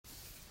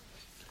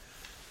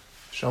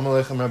Shalom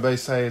Aleichem, Rabbi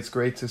Say. It's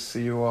great to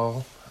see you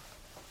all.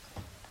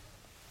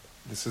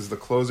 This is the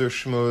closer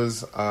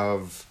shmuz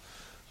of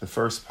the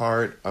first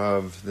part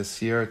of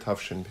this year,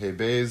 Tafshin Pei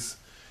Beis,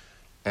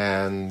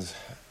 and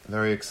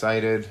very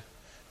excited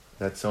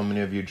that so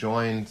many of you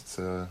joined. It's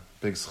a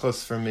big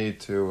schus for me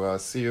to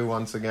see you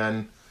once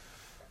again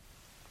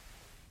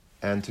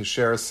and to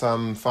share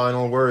some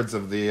final words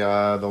of the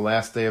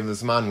last day of the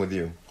Zman with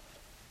you.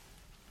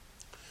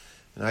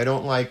 And I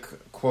don't like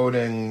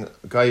quoting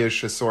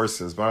Gayish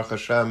sources. Baruch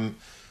Hashem,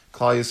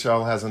 Klal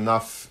Yisrael has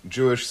enough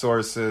Jewish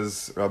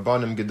sources,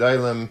 Rabbanim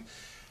Gedalim,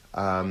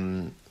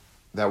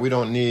 that we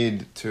don't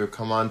need to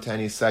come on to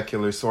any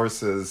secular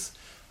sources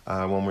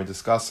when we're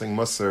discussing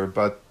Musar.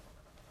 But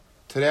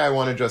today I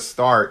want to just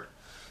start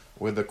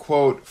with a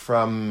quote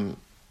from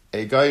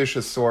a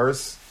Gayish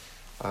source,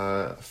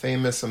 a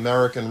famous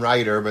American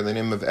writer by the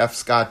name of F.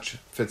 Scott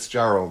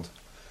Fitzgerald.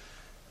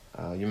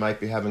 You might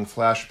be having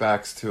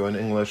flashbacks to an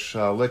English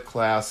lit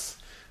class.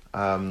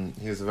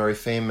 He was a very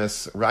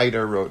famous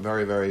writer, wrote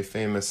very, very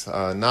famous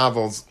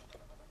novels.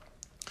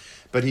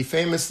 But he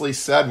famously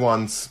said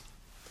once,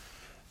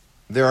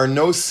 "There are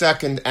no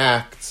second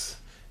acts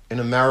in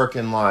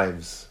American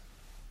lives."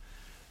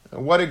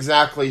 What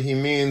exactly he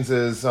means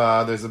is,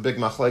 there's a big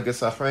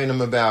machlekes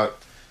achreinim about,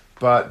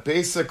 but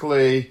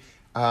basically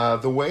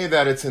the way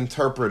that it's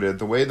interpreted,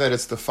 the way that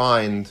it's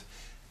defined,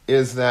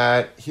 is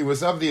that he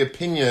was of the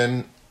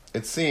opinion,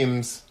 it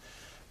seems,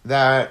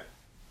 that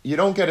you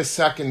don't get a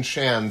second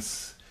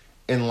chance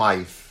in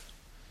life.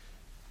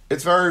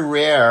 It's very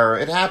rare.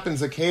 It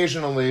happens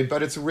occasionally,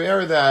 but it's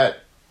rare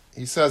that,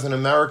 he says, an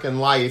American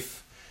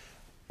life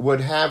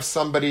would have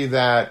somebody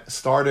that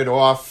started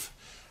off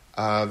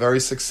very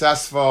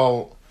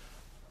successful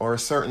or a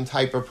certain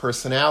type of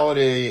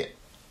personality,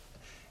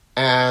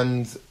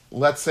 and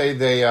let's say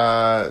they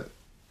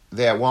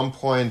at one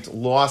point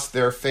lost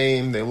their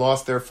fame, they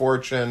lost their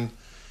fortune,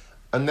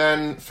 and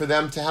then for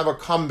them to have a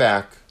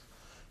comeback,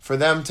 for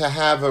them to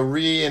have a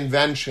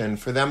reinvention,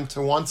 for them to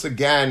once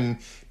again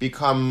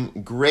become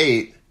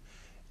great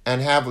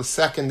and have a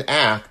second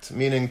act,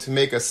 meaning to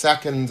make a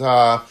second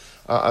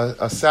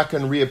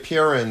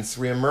reappearance,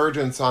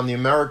 reemergence on the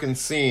American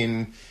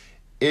scene,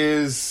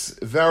 is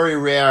very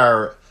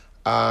rare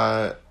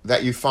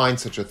that you find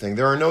such a thing.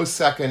 There are no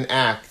second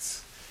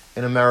acts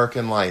in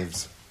American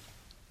lives.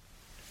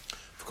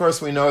 Of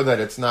course, we know that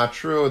it's not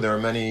true. There are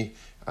many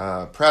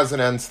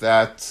presidents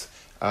that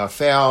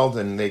failed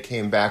and they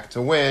came back to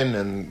win,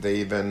 and they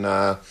even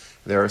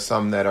there are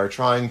some that are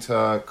trying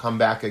to come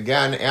back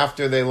again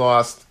after they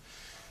lost.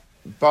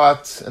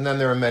 And then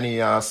there are many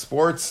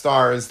sports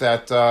stars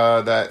that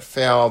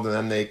failed and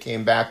then they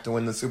came back to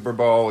win the Super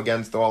Bowl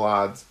against all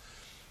odds.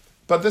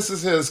 But this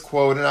is his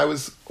quote, and I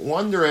was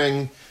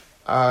wondering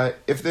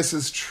if this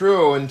is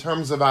true in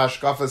terms of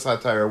Hashkafas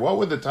HaTorah. What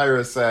would the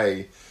Torah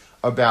say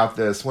about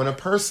this? When a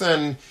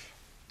person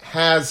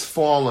has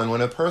fallen,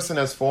 when a person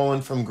has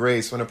fallen from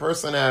grace, when a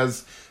person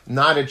has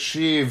not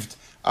achieved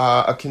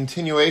a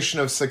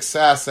continuation of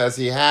success as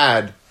he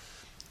had,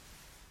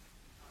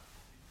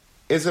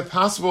 is it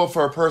possible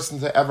for a person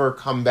to ever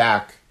come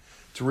back,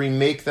 to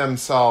remake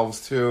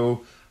themselves, to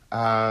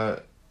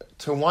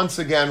once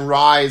again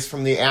rise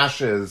from the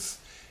ashes,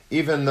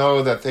 even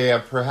though that they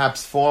have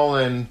perhaps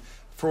fallen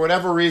for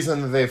whatever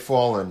reason that they've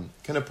fallen?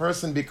 Can a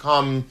person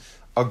become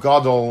a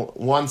gadol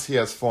once he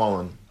has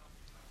fallen?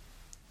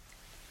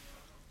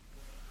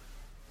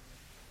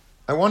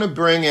 I want to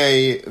bring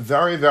a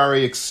very,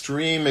 very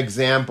extreme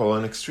example,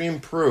 an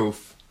extreme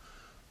proof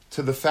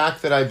to the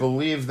fact that I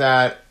believe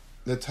that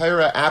the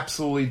Torah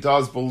absolutely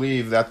does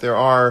believe that there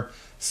are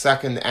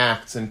second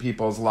acts in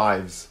people's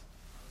lives.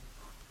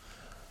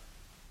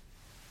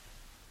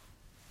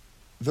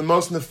 The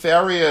most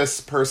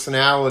nefarious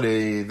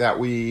personality that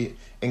we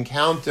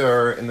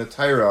encounter in the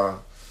Torah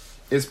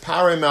is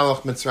Paroi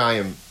Melech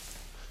Mitzrayim.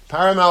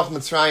 Paroi Melech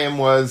Mitzrayim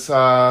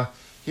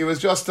was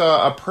just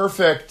a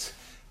perfect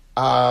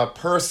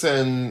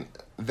person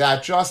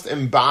that just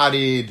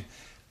embodied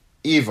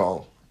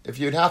evil. If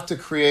you'd have to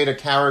create a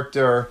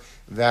character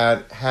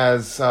that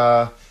has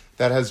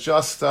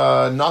just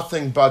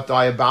nothing but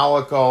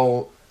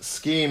diabolical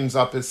schemes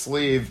up his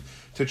sleeve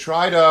to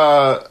try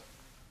to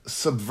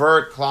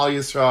subvert Klal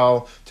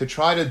Yisrael, to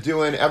try to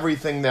do in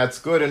everything that's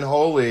good and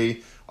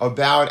holy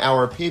about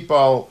our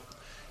people,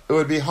 it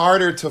would be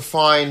harder to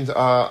find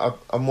a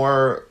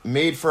more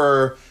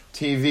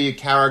made-for-TV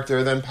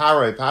character than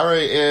Paroi.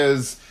 Paroi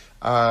is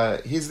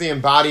he's the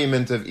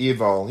embodiment of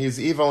evil. He's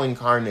evil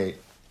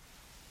incarnate.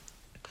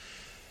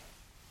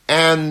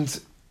 And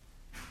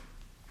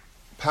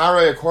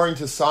Paroi, according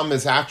to some,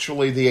 is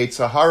actually the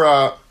Yetzer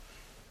Hara.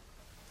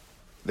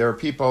 There are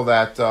people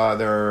that,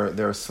 there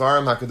are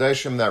Svarim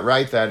HaKadoshim that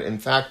write that, in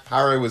fact,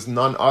 Paroi was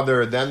none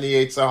other than the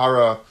Yetzer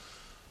Hara.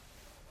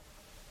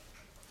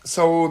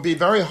 So it would be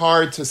very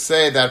hard to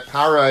say that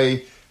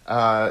Paroi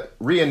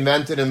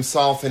reinvented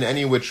himself in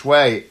any which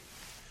way.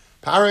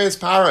 Paroi is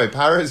Paroi.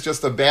 Paroi is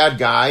just a bad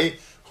guy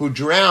who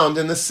drowned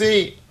in the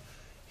sea.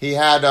 He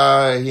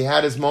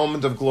had his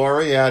moment of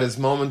glory. He had his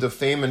moment of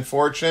fame and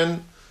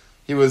fortune.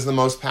 He was the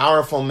most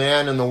powerful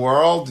man in the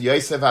world.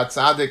 Yosef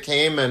HaTzadik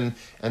came and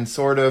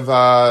sort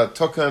of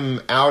took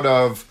him out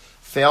of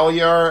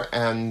failure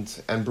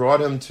and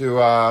brought him to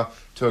a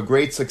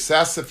great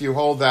success, if you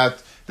hold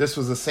that this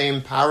was the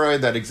same Paro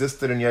that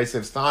existed in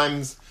Yosef's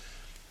times.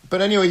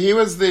 But anyway, he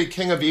was the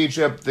king of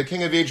Egypt. The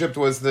king of Egypt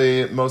was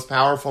the most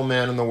powerful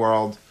man in the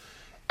world.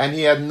 And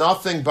he had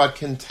nothing but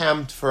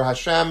contempt for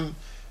Hashem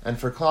and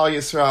for Klal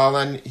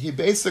Yisrael. And he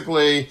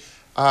basically,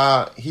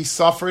 he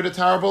suffered a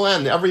terrible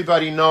end.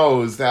 Everybody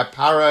knows that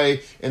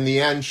Paro, in the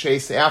end,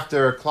 chased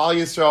after Klal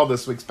Yisrael,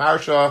 this week's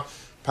Parshas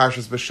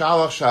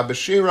B'Shalach,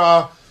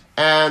 Shabashira,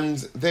 and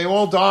they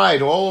all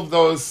died. All of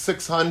those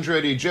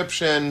 600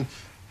 Egyptian,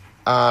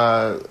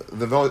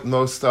 the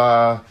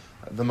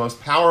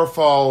most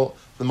powerful,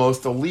 the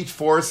most elite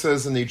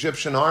forces in the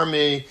Egyptian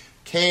army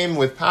came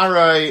with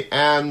Paro,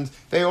 and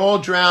they all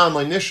drowned.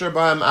 Nishar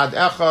b'hem ad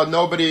echad.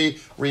 Nobody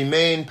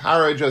remained.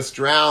 Paro just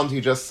drowned. He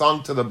just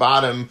sunk to the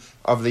bottom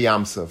of the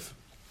Yam Suf.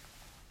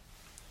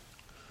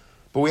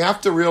 But we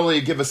have to really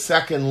give a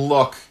second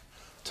look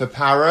to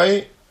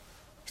Paro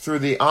through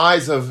the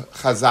eyes of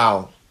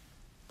Chazal.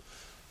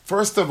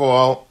 First of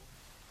all,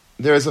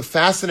 there's a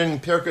fascinating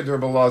Pirkei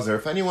Rebbe Elazar.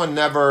 If anyone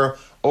never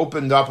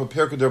opened up a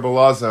Pirkei Rebbe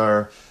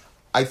Elazar,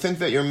 I think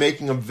that you're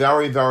making a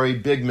very, very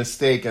big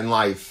mistake in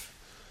life.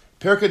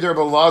 Pirkei Rebbe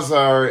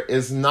Elazar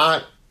is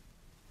not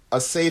a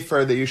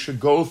sefer that you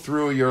should go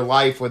through your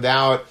life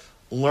without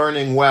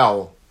learning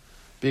well,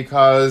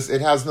 because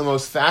it has the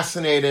most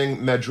fascinating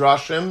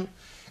medrashim,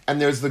 and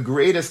there's the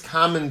greatest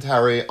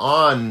commentary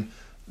on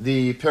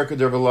the Pirkei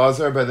Rebbe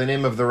Elazar by the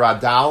name of the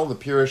Radal, the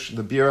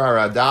Bir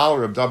HaRadal,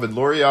 Reb David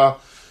Luria,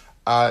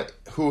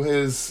 who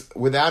is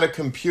without a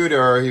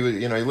computer. He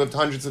lived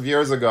hundreds of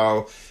years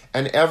ago,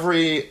 and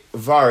every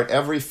vart,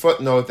 every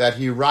footnote that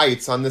he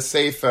writes on the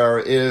Sefer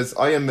is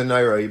Ayam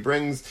B'Naira. He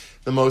brings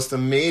the most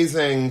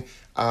amazing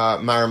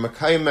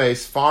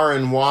Maramekaimes, far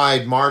and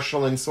wide,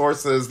 marshalling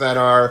sources that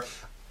are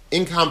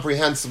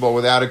incomprehensible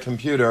without a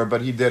computer,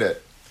 but he did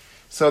it.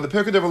 So the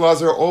Pirkei Rebbe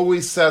Elazar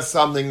always says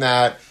something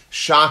that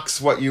shocks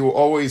what you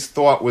always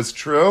thought was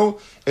true.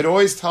 It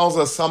always tells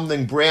us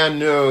something brand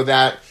new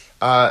that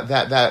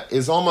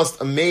is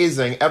almost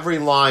amazing, every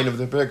line of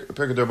the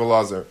Pirkei Rebbe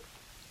Elazar.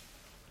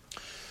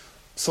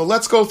 So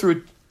let's go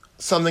through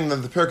something that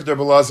the Pirkei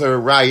Rebbe Elazar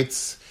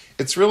writes.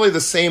 It's really the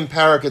same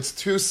parak. It's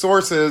two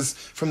sources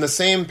from the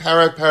same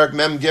parak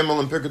Mem Gimel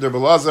and Pirkei Rebbe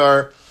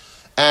Elazar,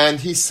 and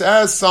he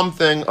says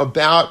something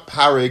about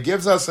Paro. He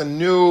gives us a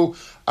new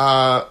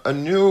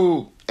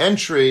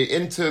entry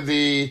into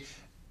the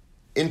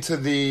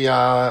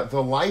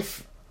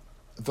life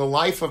of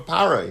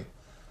Paro.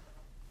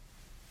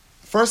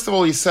 First of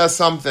all, he says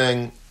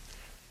something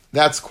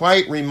that's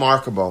quite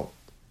remarkable.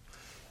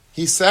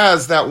 He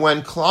says that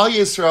when Klal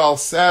Yisrael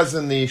says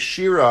in the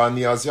Shira, in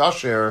the Az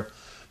Yashir,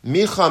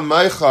 Micha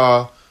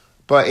Meicha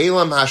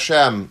Ba'elam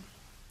Hashem,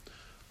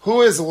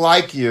 who is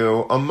like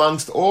you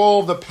amongst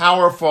all the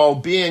powerful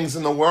beings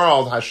in the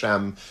world,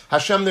 Hashem?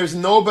 Hashem, there's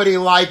nobody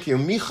like you.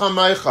 Micha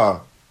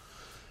Meicha.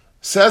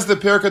 Says the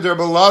Pirkei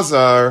Rebbe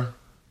Elazar,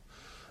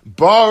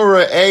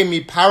 Ba'u re'eh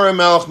mi Paro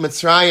melech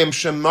Mitzrayim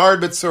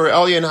shemar b'tzur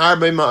elyon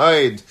harbe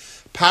ma'od.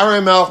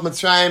 Paro melech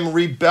Mitzrayim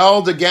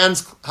rebelled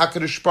against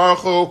HaKadosh Baruch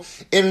Hu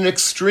in an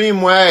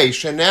extreme way.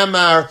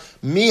 Shenemar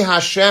mi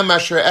Hashem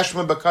asher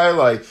eshma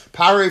b'kailai.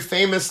 Paro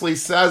famously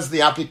says the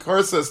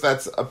Apikursus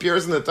that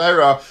appears in the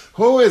Torah,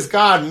 who is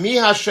God? Mi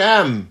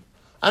Hashem.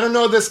 I don't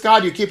know this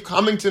God. You keep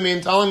coming to me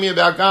and telling me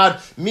about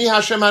God. Mi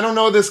Hashem, I don't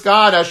know this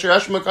God. Asher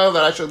eshma b'kailai,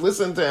 that I should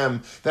listen to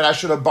him, that I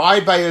should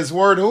abide by his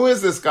word. Who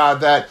is this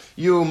God that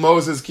you,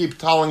 Moses, keep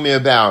telling me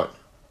about?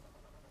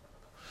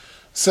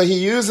 So he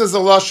uses the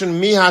lashon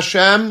mi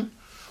Hashem,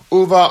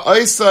 uva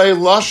oisai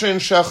lashon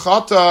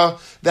shechata,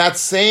 that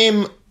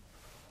same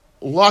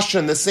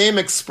lashon, the same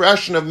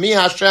expression of mi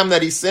Hashem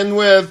that he sinned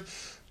with,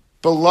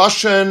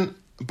 b'lashon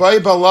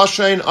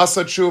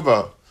asa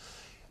tshuva.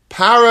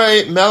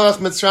 Paro melech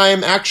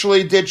Mitzrayim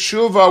actually did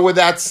tshuva with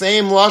that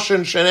same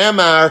lashon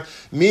shenemar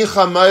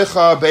micha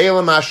meicha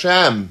be'elam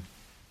Hashem.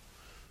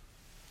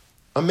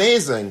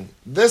 Amazing.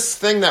 This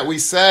thing that we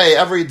say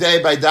every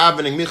day by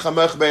davening, Micha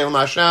Mech Be'elam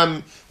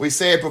Hashem, we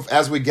say it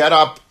as we get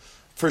up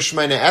for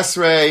Shemona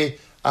Esrei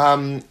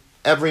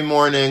every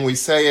morning. We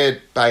say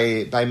it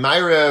by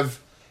Ma'ariv.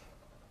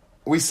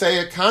 We say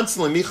it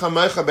constantly, Micha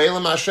Mech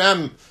Be'elam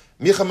Hashem.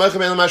 Micha Mech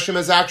Be'elam Hashem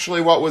is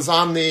actually what was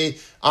on the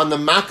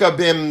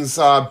Maccabim's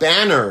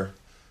banner.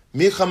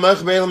 Micha Mech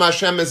Be'elam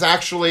Hashem is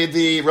actually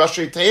the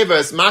Rashi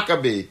Tevis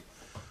Maccabi.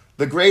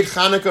 The great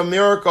Chanukah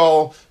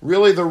miracle,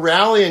 really the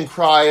rallying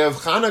cry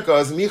of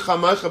Chanukah is Micha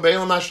Meicha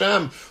Be'elam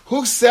Hashem.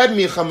 Who said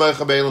Micha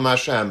Meicha Be'elam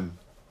Hashem?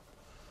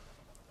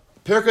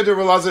 Pirkei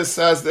Rebbe Elazar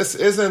says this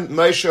isn't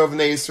Moshe of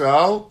Bnei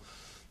Yisrael.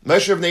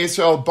 Moshe of Bnei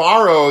Yisrael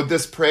borrowed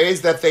this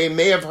praise that they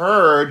may have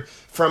heard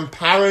from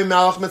Paro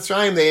Melech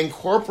Mitzrayim. They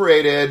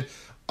incorporated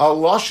a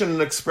lashon,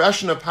 an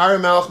expression of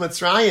Paro Melech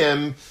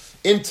Mitzrayim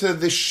into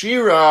the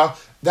Shira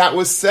that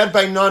was said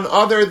by none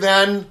other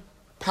than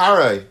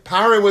Parai.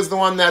 Parai was the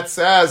one that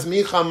says,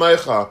 Micha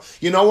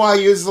Meicha. You know why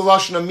he uses the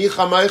Lashon of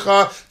Micha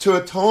Meicha? To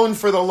atone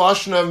for the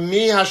Lashon of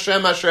Mi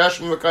Hashem Asher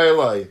Hashem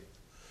V'Kailai.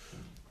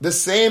 The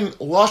same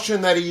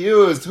Lashon that he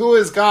used. Who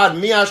is God?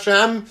 Mi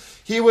Hashem.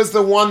 He was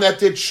the one that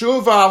did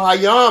Tshuva al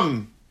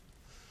Hayam.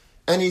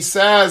 And he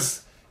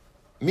says,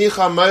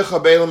 Micha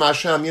Meicha Beilam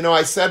Hashem. You know,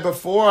 I said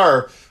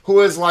before,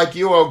 who is like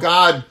you, O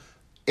God,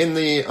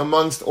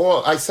 amongst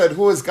all. I said,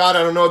 who is God?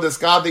 I don't know this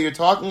God that you're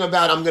talking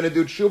about. I'm going to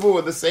do tshuva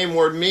with the same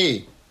word,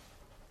 me.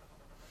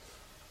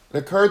 It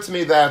occurred to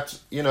me that,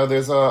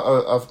 there's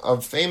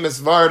a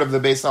famous vart of the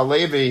Beis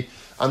HaLevi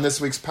on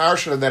this week's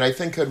parsha that I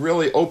think could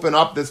really open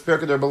up this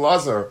Pirkei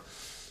Belazar.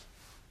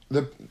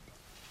 The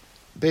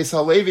Beis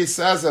HaLevi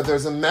says that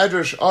there's a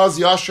medrash, Oz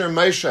Yasher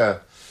Moshe,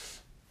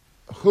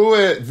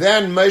 who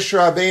then Moshe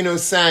Rabbeinu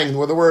sang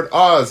with the word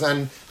Oz,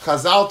 and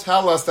Chazal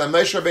tell us that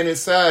Moshe Rabbeinu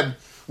said,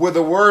 with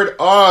the word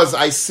Oz,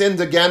 I sinned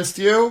against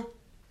you,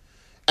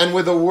 and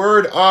with the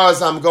word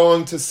Oz, I'm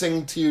going to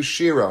sing to you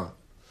Shira.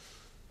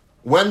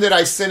 When did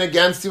I sin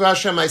against you,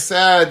 Hashem? I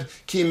said,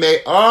 Ki me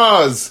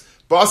Oz,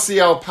 Basi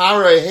el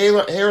Pare,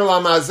 Her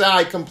la Mazeh.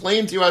 I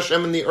complained to you,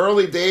 Hashem, in the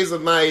early days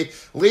of my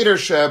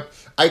leadership.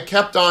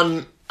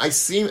 It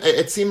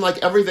seemed like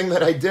everything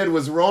that I did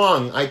was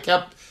wrong. I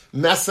kept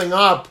messing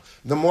up.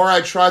 The more I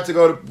tried to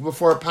go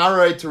before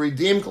Parai to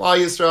redeem Klal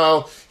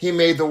Yisrael, he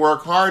made the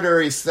work harder.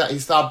 He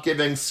stopped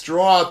giving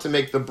straw to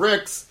make the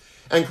bricks,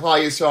 and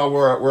Klal Yisrael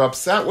were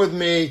upset with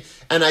me.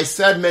 And I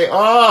said,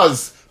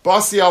 Me'oz,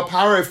 Basi al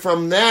Parai,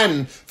 from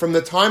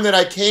the time that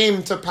I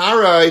came to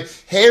Parai,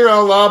 Heira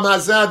Olam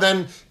Hazeh,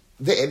 then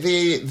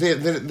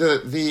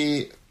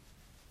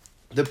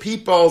the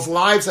people's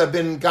lives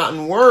have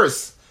gotten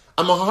worse.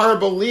 I'm a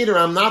horrible leader.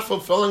 I'm not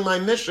fulfilling my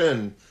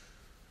mission.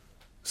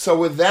 So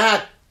with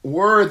that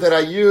word that I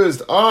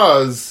used,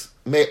 Oz,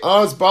 may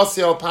Oz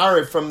Basi al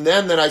Parai, from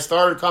then that I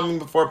started coming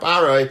before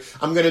Parai,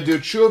 I'm going to do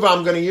tshuva,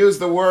 I'm going to use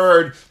the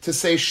word to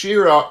say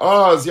Shira,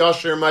 Oz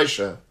Yasher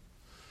Moshe.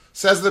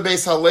 Says the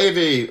Beis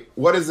HaLevi,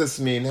 what does this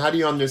mean? How do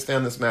you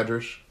understand this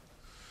medrash?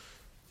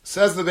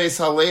 Says the Beis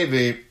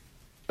HaLevi,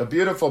 a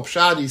beautiful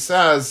pshat, he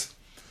says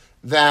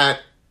that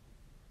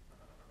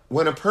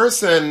when a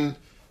person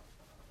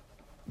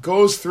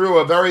goes through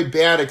a very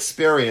bad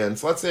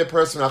experience, let's say a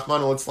person,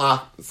 Rahman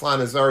al-Islam,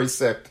 is very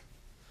sick.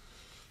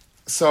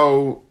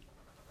 So,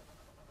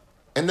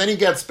 and then he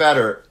gets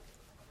better.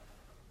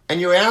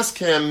 And you ask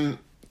him,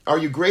 are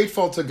you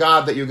grateful to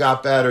God that you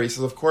got better? He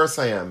says, of course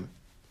I am.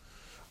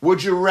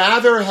 Would you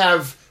rather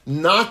have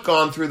not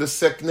gone through the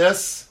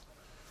sickness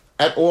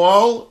at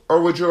all,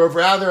 or would you have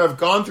rather have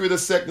gone through the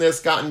sickness,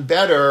 gotten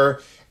better,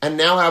 and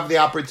now have the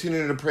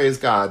opportunity to praise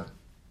God?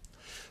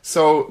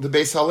 So the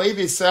Beis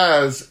HaLevi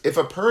says, if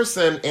a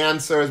person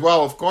answers,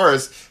 well, of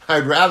course,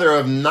 I'd rather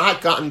have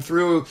not gone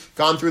through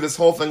this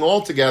whole thing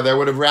altogether. I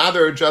would have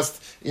rather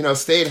just,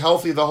 stayed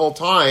healthy the whole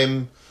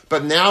time.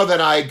 But now that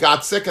I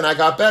got sick and I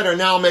got better,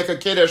 now I'll make a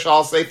kiddush,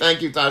 I'll say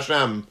thank you to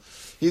Hashem.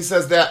 He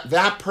says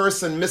that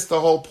person missed the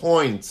whole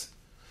point.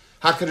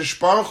 HaKadosh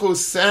Baruch Hu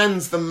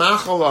sends the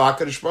machala,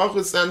 HaKadosh Baruch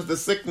Hu sends the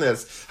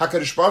sickness,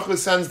 HaKadosh Baruch Hu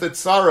sends the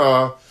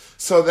tzara,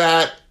 so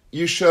that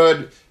you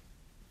should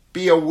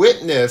be a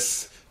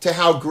witness to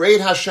how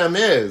great Hashem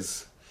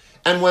is.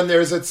 And when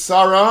there's a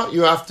tzara,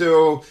 you have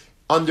to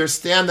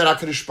understand that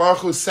HaKadosh Baruch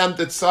Hu sent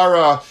the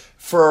tzara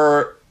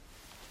for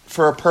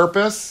a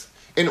purpose,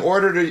 in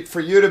order for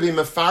you to be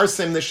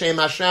mefarsim the Shem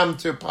Hashem,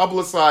 to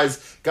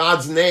publicize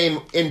God's name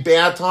in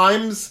bad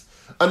times.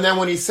 And then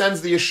when he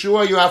sends the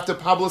Yeshua, you have to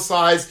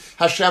publicize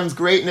Hashem's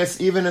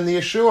greatness even in the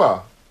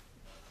Yeshua.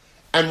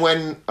 And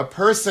when a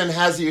person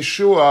has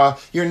Yeshua,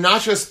 you're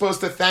not just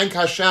supposed to thank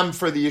Hashem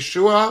for the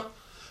Yeshua,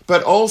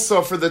 but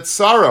also for the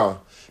tzara.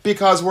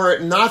 Because were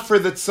it not for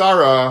the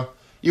tzara,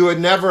 you would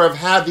never have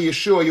had the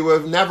Yeshua. You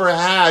would have never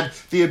had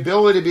the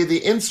ability to be the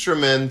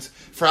instrument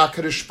for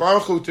HaKadosh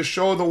Baruch Hu to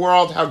show the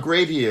world how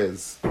great he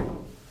is.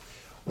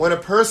 When a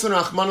person,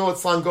 Rahman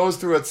al-Islam, goes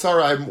through a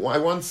tzara, I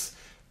once,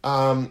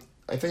 I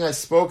think I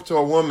spoke to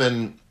a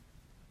woman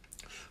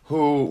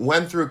who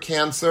went through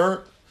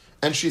cancer,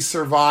 and she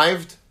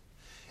survived,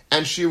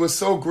 and she was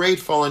so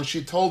grateful, and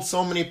she told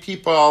so many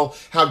people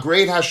how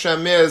great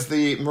Hashem is,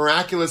 the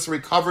miraculous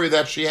recovery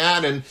that she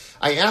had. And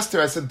I asked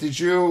her, I said, would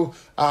you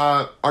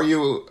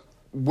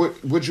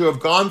have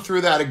gone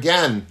through that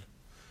again?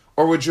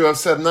 Or would you have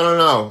said,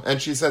 no?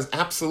 And she says,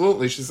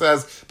 absolutely. She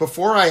says,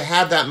 before I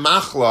had that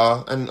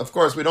machla, and of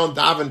course we don't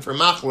daven for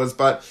machlas,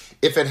 but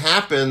if it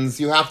happens,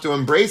 you have to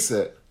embrace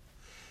it.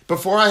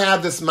 Before I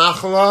had this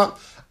machla,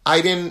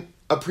 I didn't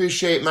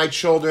appreciate my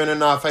children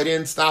enough. I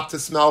didn't stop to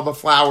smell the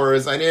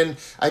flowers. I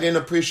didn't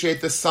appreciate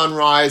the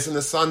sunrise and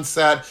the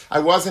sunset. I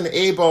wasn't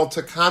able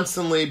to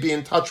constantly be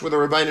in touch with the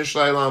Ribbono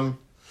Shel Olam.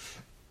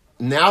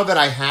 Now that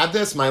I had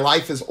this, my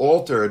life is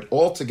altered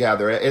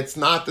altogether. It's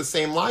not the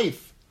same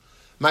life.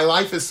 My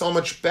life is so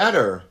much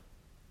better.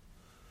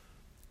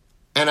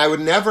 And I would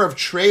never have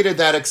traded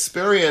that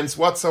experience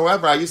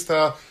whatsoever. I used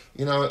to,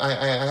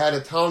 I had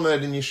a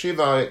Talmud in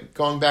yeshiva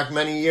going back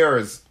many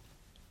years.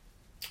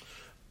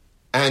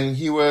 And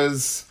he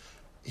was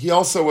he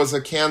also was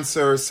a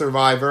cancer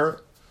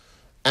survivor.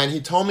 And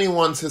he told me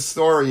once his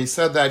story. He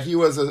said that he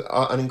was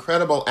an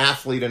incredible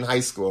athlete in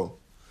high school.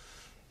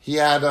 He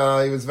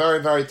was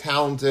very, very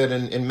talented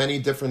in many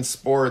different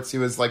sports. He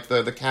was like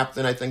the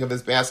captain, I think, of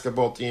his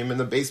basketball team and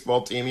the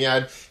baseball team. He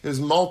was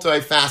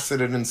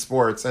multifaceted in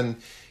sports. And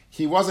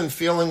he wasn't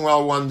feeling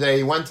well one day.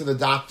 He went to the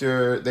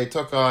doctor. They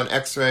took an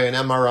X-ray, an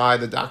MRI.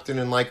 The doctor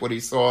didn't like what he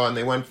saw, and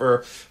they went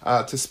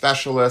to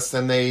specialists.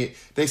 And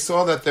they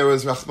saw that there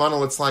was Rachmana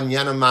litzlan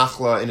Yena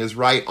Machla in his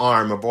right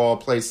arm, of all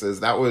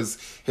places. That was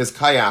his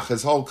kayach.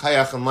 His whole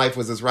kayach in life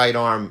was his right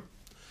arm.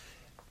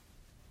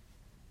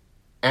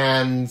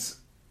 And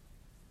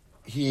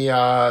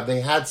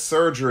they had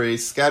surgery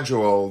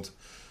scheduled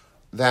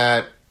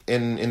that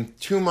in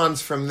 2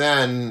 months from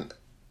then,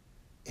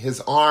 his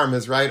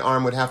right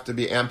arm would have to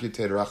be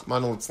amputated.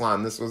 Rachmana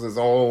litzlan. This was his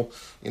whole,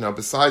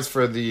 besides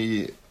for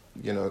the,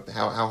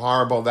 how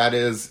horrible that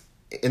is,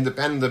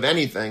 independent of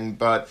anything,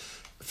 but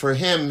for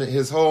him,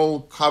 his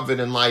whole covet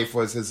in life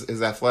was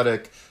his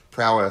athletic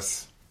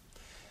prowess.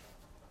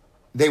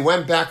 They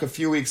went back a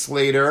few weeks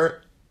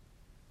later,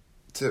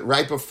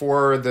 right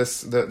before the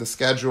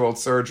scheduled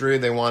surgery.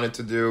 They wanted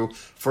to do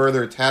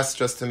further tests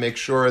just to make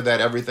sure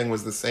that everything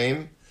was the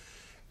same.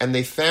 And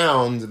they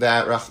found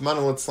that Rachmana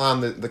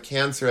litzlan, the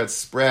cancer had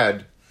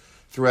spread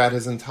throughout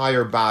his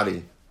entire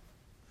body.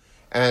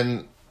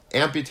 And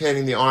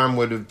amputating the arm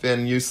would have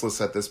been useless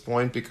at this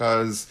point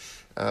because,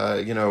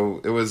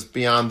 it was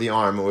beyond the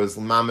arm. It was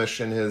mamish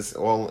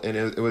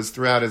it was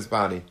throughout his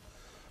body.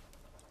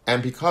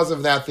 And because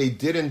of that, they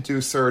didn't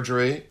do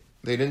surgery.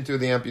 They didn't do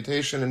the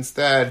amputation.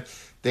 Instead,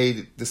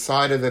 they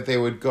decided that they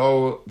would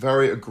go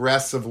very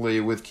aggressively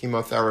with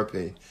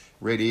chemotherapy,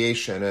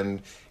 radiation,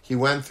 and he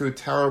went through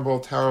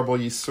terrible, terrible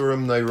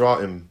Yisurim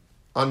Naira'im,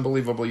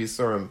 unbelievable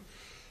Yisurim.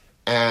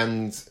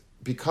 And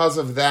because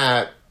of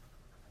that,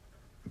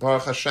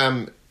 Baruch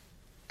Hashem,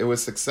 it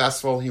was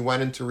successful. He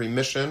went into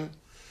remission,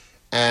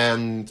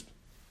 and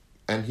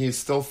he's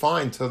still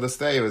fine to this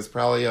day. It was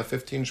probably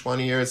 15,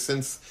 20 years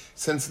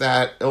since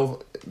that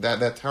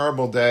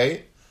terrible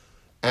day.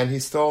 And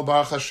he's still,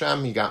 Baruch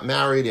Hashem, he got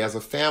married, he has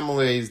a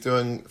family, he's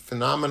doing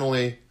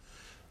phenomenally.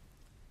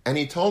 And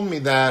he told me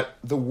that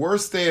the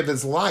worst day of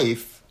his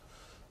life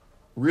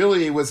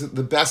really was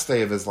the best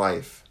day of his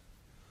life.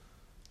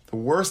 The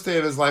worst day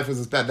of his life was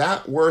his best.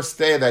 That worst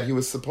day that he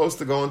was supposed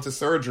to go into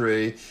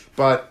surgery,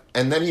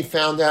 and then he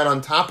found out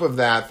on top of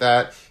that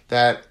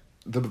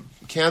the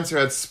cancer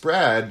had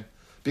spread.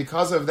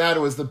 Because of that,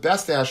 it was the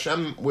best day.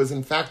 Hashem was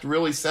in fact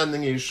really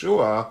sending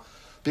Yeshua,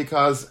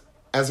 because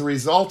as a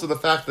result of the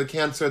fact the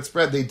cancer had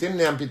spread, they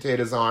didn't amputate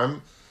his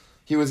arm.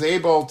 He was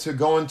able to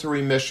go into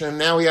remission.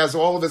 Now he has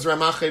all of his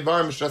Ramach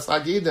Evarim Shas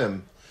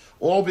Agidim.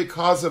 All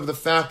because of the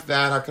fact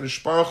that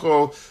HaKadosh Baruch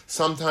Hu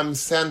sometimes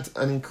sent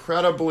an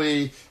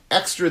incredibly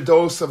extra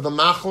dose of the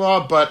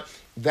machla, but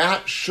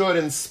that should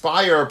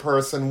inspire a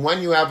person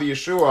when you have a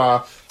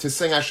Yeshua to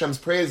sing Hashem's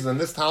praises. And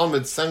this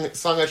Talmud sung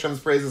Hashem's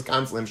praises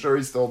constantly. I'm sure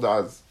he still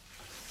does.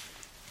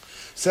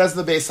 Says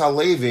the Beis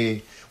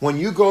HaLevi, when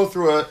you go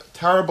through a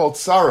terrible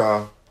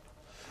tzara,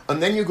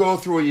 and then you go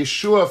through a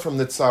Yeshua from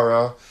the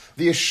tzara,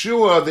 the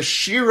Yeshua, the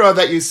Shira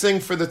that you sing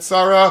for the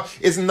tzara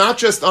is not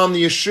just on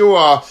the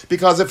Yeshua,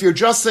 because if you're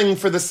just singing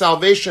for the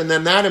salvation,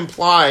 then that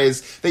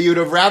implies that you'd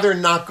have rather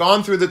not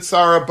gone through the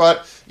tzara,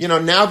 but,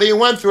 now that you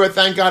went through it,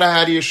 thank God I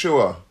had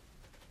Yeshua.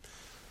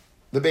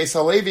 The Beis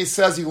HaLevi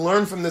says you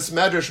learn from this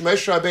Medrash,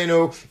 Moshe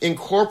Rabbeinu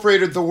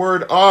incorporated the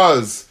word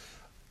Oz.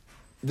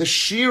 The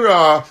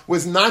Shira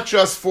was not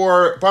just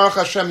for Baruch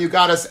Hashem, you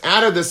got us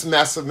out of this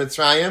mess of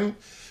Mitzrayim,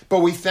 but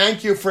we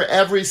thank you for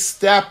every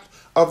step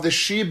of the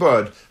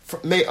Shibud.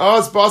 May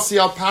Oz Basi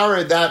al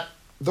Parad, that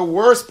the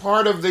worst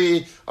part of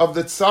the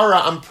tzara,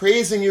 I'm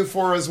praising you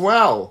for as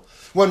well.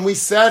 When we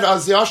said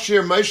Az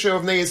Yashir Moshe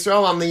of Bnei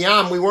Yisrael on the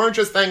Yam, we weren't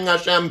just thanking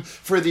Hashem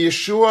for the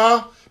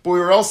Yeshua, but we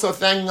were also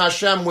thanking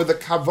Hashem with the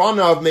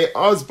kavanah of May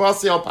Oz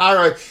Basi al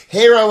Parad,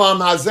 Heiram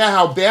Hazeh,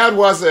 how bad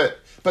was it?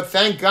 But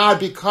thank God,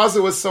 because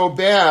it was so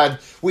bad,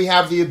 we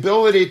have the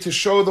ability to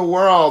show the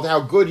world how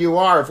good you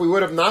are. If we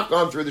would have not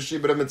gone through the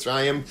Shibud of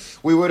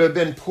Mitzrayim, we would have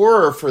been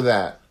poorer for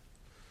that.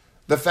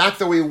 The fact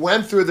that we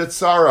went through the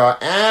tzara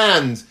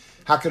and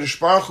HaKadosh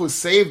Baruch Hu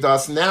saved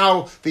us,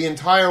 now the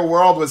entire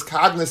world was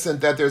cognizant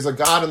that there's a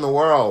God in the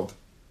world.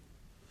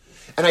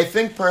 And I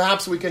think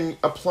perhaps we can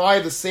apply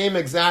the same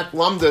exact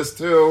lumdas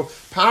to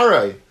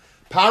Parei.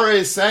 Parei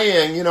is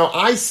saying,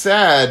 I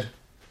said,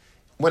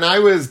 when I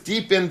was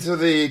deep into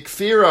the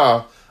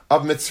kfira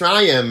of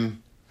Mitzrayim,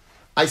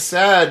 I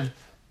said,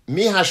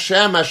 Mi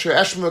Hashem Asher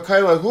Eshmu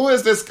Kaila, who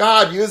is this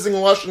God using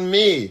Lashon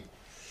Mi?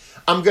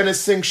 I'm going to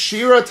sing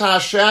Shira to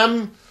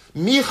Hashem,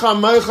 Micha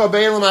Mocha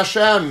Beilam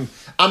Hashem.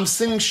 I'm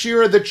singing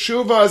Shira, the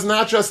tshuva is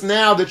not just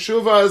now, the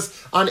tshuva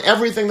is on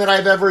everything that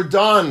I've ever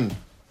done.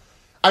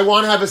 I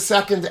want to have a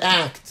second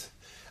act.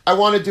 I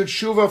want to do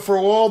tshuva for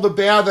all the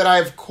bad that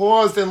I've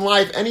caused in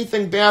life.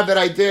 Anything bad that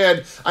I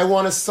did, I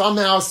want to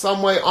somehow,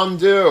 some way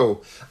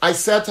undo. I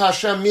said to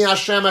Hashem, Mi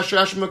Hashem Asher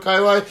Eshmu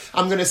Kaila,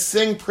 I'm going to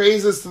sing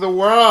praises to the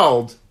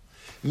world.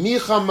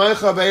 Micha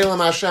Mecha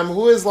Be'elam Hashem,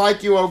 who is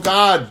like you, O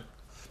God?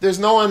 There's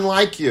no one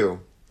like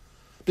you.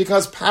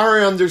 Because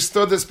Paro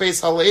understood this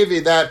Beis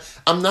Halevi, that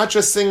I'm not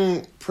just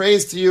singing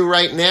praise to you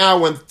right now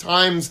when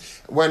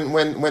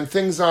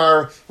things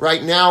are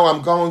right now,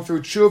 I'm going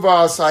through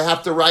tshuva, so I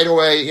have to right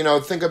away,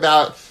 think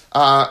about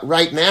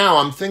right now.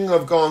 I'm thinking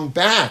of going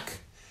back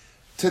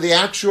to the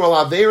actual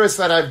Averis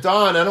that I've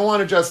done. I don't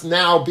want to just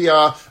now be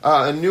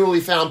a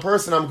newly found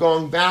person. I'm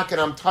going back and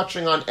I'm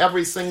touching on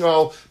every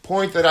single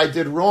point that I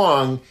did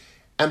wrong.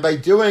 And by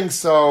doing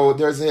so,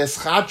 there's a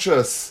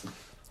eschatshus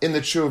in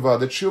the tshuva.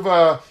 The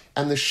tshuva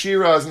and the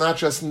shira is not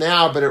just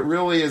now, but it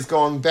really is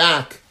going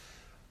back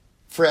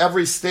for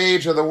every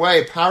stage of the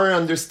way. Paro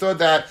understood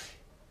that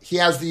he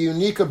has the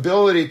unique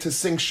ability to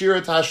sing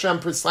shira to Hashem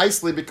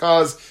precisely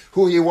because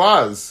who he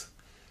was.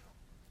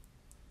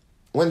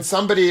 When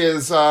somebody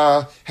has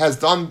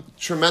done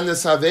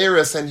tremendous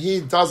averis and he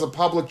does a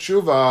public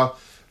tshuva,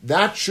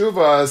 that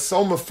tshuva is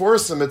so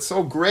meforsim, it's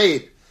so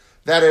great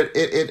that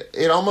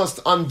it almost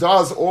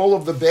undoes all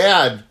of the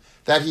bad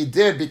that he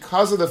did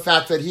because of the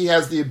fact that he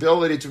has the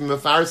ability to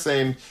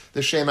mefarsem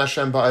the Shem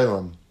Hashem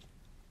Ba'elam.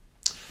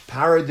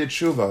 Paro did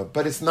tshuva,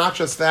 but it's not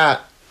just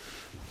that.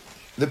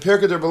 The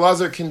Pirkei Rebbe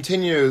Elazar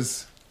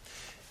continues,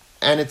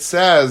 and it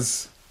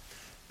says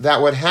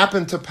that what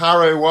happened to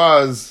Paro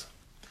was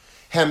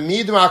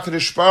Hamidu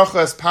HaKadosh Baruch Hu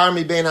as Par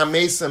mi bein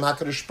hamesim.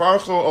 HaKadosh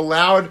Baruch Hu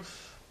allowed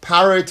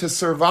Paro to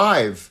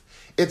survive.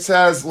 It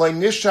says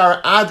Nishar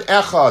ad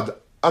echad,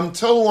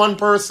 until one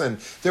person.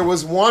 There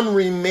was one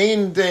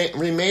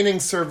remaining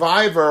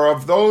survivor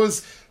of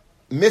those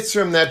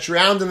Mitzrim that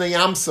drowned in the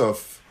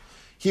Yamsuf.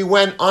 He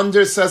went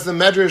under, says the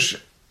Medrash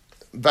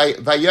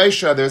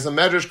Vayesha. There's a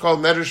Medrash called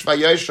Medrash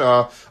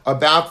Vayesha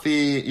about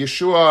the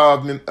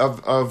Yeshua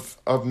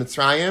of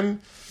Mitzrayim.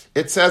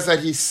 It says that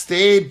he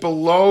stayed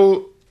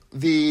below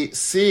the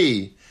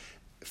sea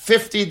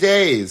 50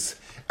 days,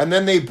 and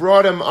then they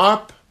brought him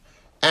up,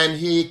 and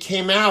he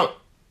came out.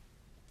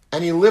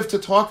 And he lived to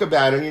talk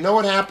about it. And you know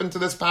what happened to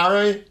this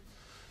Paro?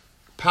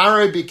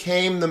 Paro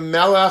became the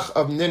Melech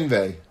of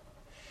Nineveh.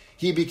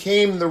 He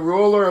became the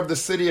ruler of the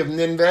city of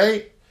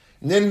Nineveh.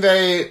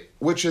 Nineveh,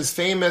 which is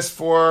famous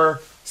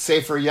for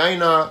Sefer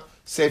Yaina.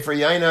 Sefer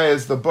Yaina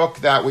is the book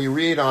that we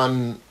read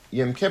on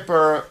Yom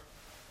Kippur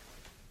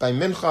by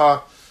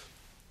Mincha.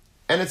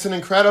 And it's an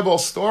incredible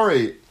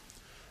story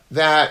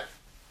that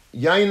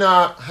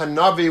Yaina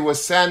Hanavi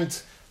was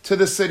sent to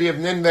the city of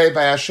Nineveh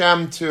by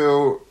Hashem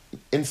to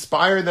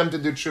inspire them to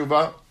do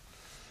tshuva,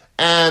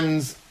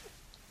 and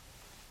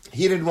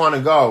he didn't want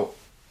to go.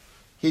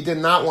 He did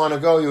not want to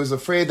go. He was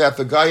afraid that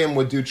the Goyim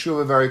would do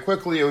tshuva very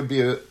quickly. It would be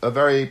a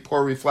very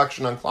poor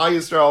reflection on Klal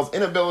Yisrael's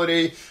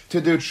inability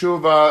to do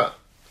tshuva.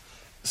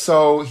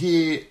 So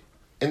he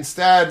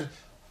instead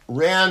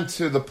ran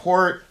to the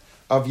port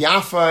of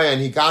Jaffa,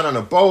 and he got on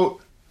a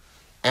boat,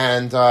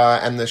 and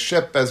the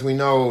ship, as we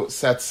know,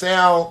 set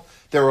sail.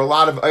 There were a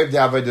lot of Ovdei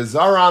Avodah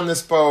Zarah on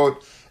this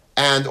boat.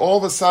 And all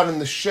of a sudden,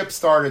 the ship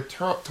started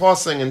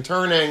tossing and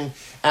turning.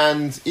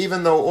 And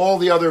even though all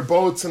the other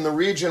boats in the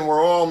region were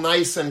all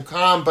nice and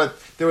calm,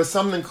 but there was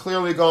something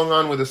clearly going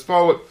on with this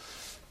boat.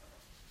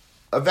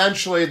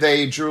 Eventually,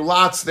 they drew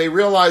lots. They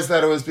realized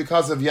that it was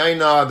because of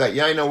Yaina, that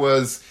Yaina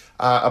was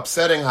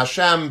upsetting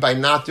Hashem by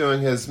not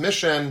doing his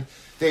mission.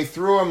 They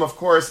threw him, of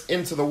course,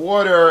 into the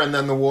water, and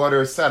then the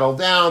water settled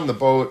down. The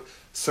boat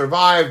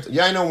survived.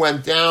 Yaina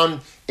went down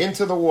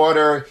into the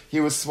water. He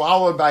was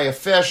swallowed by a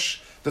fish.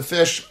 The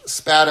fish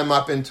spat him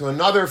up into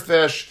another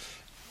fish.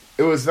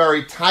 It was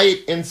very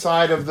tight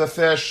inside of the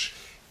fish.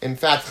 In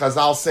fact,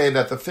 Chazal say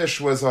that the fish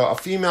was a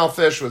female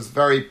fish, was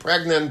very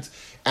pregnant,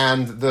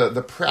 and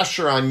the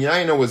pressure on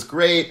Yaina was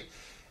great.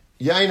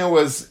 Yaina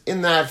was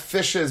in that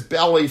fish's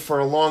belly for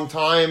a long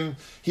time.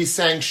 He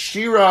sang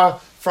Shira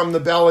from the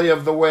belly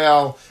of the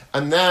whale,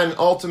 and then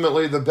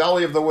ultimately the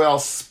belly of the whale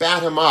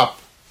spat him up.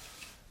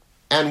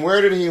 And where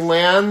did he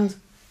land?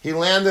 He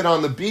landed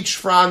on the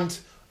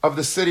beachfront of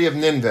the city of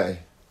Nineveh.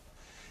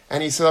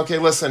 And he said, okay,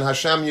 listen,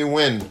 Hashem, you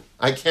win.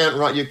 I can't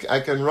run.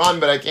 I can run,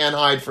 but I can't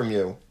hide from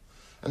you.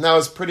 And that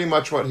was pretty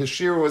much what his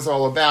shir was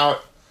all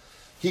about.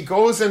 He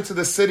goes into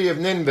the city of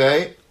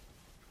Nineveh,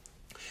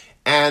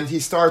 and he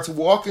starts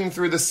walking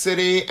through the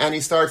city, and he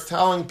starts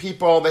telling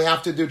people they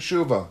have to do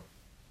tshuva.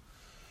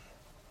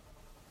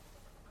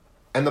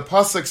 And the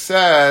pasuk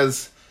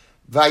says,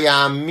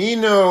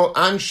 "Vayaminu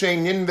anshe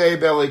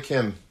Nineveh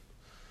belikim."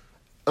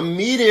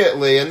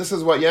 Immediately, and this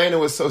is what Yaina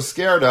was so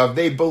scared of,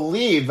 they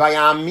believed,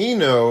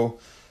 Vayaminu,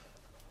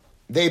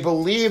 they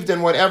believed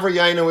in whatever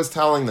Yaina was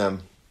telling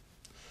them.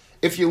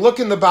 If you look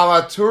in the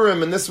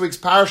Balaturim in this week's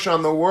parsha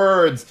on the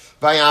words,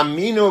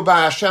 Vayaminu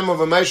ba'Hashem of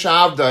Moshe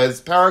Avda, it's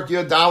Parak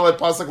Yud Dalet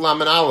Pasuk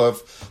Lamed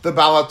Aleph, the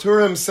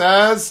Balaturim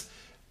says,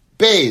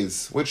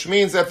 Beis, which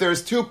means that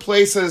there's two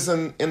places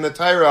in the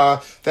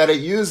Torah that it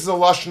uses the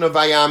lashon of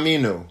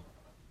Vayaminu.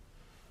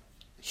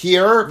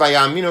 Here,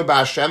 Vayaminu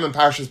b'Hashem in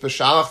Parshas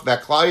Beshalach,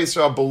 that Klal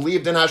Yisrael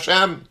believed in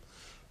Hashem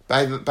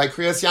by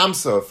Kriyas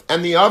Yamsuf.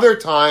 And the other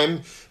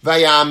time,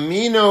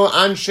 Vayaminu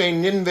anshe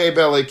Ninveh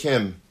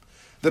belikim,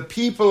 The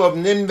people of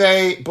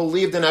Nineveh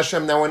believed in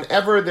Hashem. Now,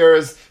 whenever there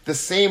is the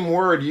same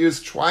word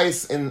used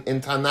twice in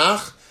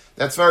Tanakh,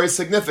 that's very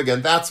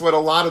significant. That's what a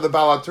lot of the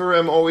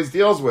Balaturim always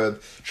deals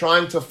with,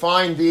 trying to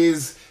find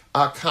these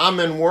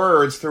common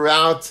words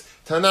throughout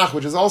Tanakh,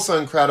 which is also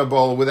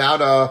incredible.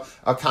 Without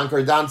a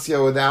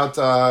concordancia, without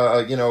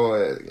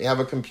you have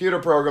a computer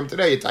program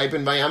today, you type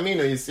in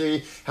Vayaminu, you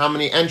see how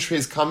many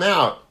entries come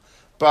out.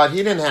 But he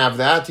didn't have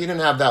that. He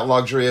didn't have that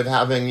luxury of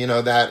having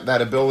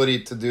that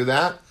ability to do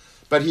that.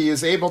 But he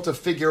is able to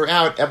figure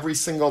out every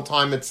single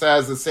time it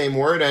says the same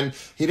word, and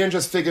he didn't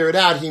just figure it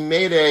out. He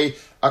made a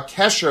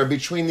kesher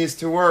between these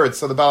two words.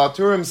 So the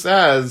Balaturim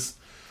says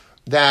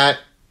that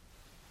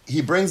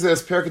he brings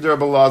this Pirkei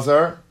Rabbi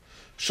Elazar,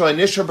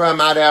 Shleinisha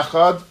B'Amad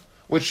Echad,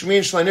 which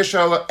means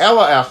Shleinisha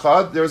Ela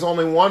Echad. There's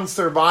only one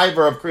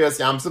survivor of Kriyas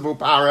Yamsuf,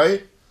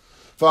 Paray.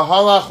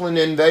 V'halach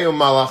l'Ninveh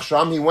u'malach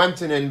sham. He went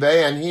to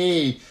Ninveh and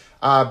he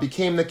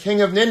became the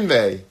king of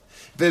Ninveh.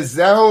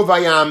 V'zehu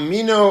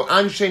v'yamino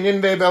anshe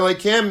Ninveh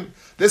b'Elokim.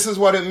 This is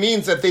what it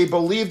means, that they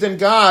believed in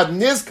God.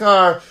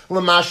 Nizkar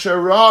l'masher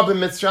ra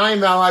b'Mitzrayim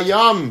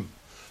v'al-hayam.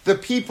 The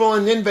people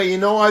in Ninveh, you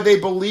know why they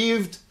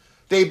believed?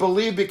 They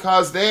believed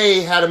because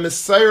they had a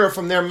Messiah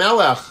from their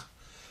Melech.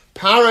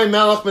 Paray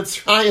Melech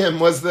Mitzrayim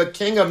was the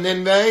king of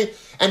Ninveh,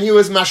 and he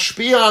was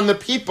mashpia on the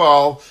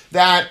people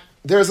that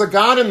there's a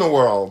God in the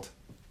world,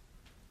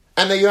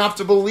 and that you have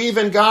to believe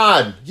in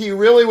God. He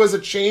really was a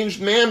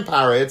changed man,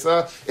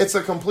 Paray. It's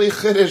a complete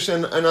chiddush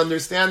in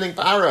understanding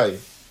Paray.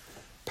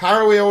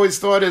 Paray, we always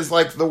thought, is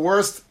like the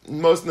worst,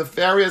 most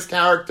nefarious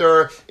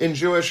character in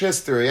Jewish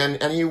history,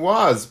 and he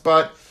was,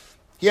 but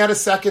he had a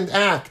second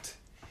act.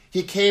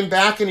 He came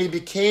back and he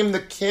became the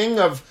king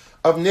of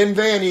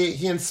Ninveh, and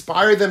he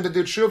inspired them to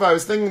do tshuva. I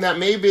was thinking that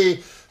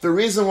maybe the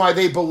reason why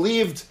they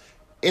believed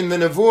in the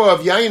nevuah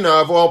of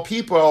Yaina, of all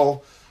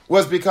people,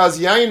 was because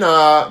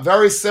Yaina,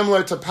 very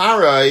similar to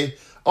Paray,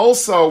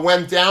 also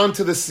went down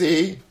to the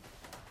sea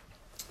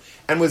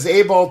and was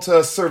able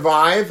to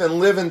survive and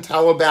live and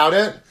tell about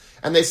it.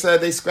 And they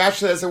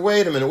scratched it and said,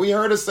 wait a minute, we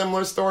heard a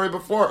similar story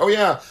before. Oh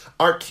yeah,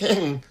 our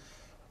king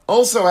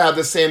also had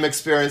the same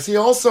experience. He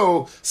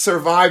also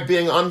survived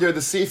being under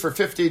the sea for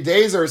 50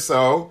 days or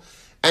so,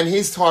 and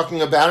he's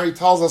talking about it. He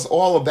tells us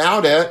all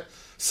about it.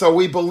 So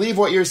we believe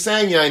what you're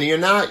saying,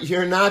 Yaina.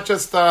 You're not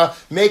just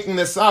making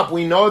this up.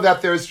 We know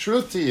that there's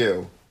truth to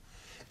you.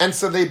 And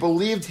so they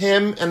believed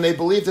him, and they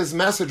believed his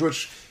message,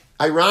 which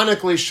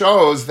ironically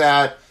shows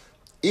that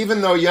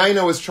even though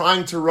Yaina was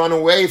trying to run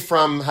away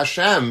from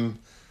Hashem,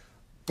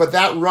 but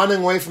that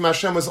running away from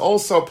Hashem was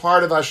also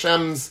part of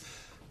Hashem's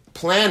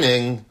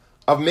planning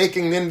of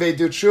making Ninveh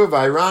do tshuva,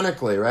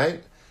 ironically,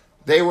 right?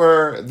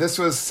 This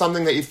was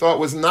something that he thought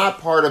was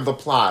not part of the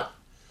plot.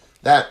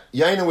 That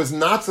Yaina was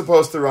not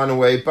supposed to run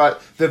away,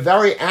 but the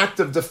very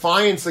act of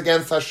defiance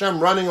against Hashem,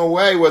 running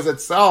away, was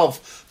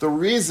itself the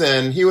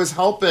reason he was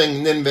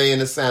helping Ninveh, in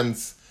a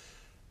sense,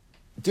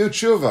 do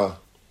tshuva.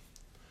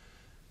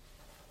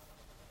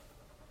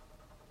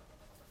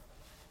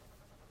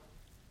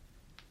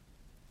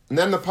 And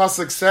then the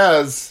pasuk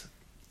says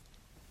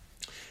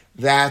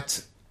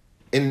that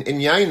in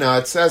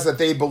Yaina, it says that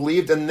they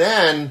believed, and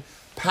then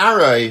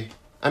Paray,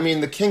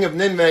 the king of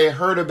Ninveh,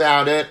 heard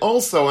about it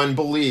also and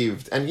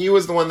believed, and he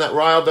was the one that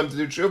riled them to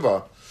do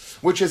tshuva,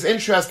 which is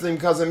interesting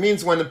because it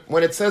means when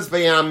it says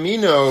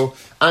Vayamino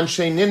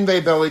anshe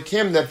Ninveh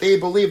b'Elokim, that they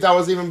believed, that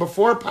was even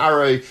before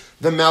Paray,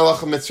 the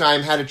Melech of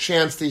Mitzrayim, had a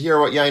chance to hear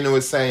what Yaina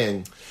was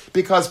saying.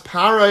 Because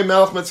Paray,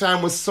 Melech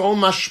Mitzrayim, was so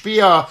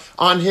mashpia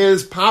on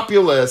his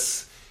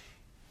populace,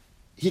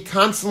 he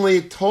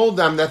constantly told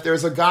them that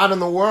there's a God in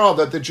the world,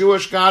 that the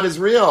Jewish God is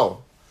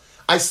real.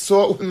 I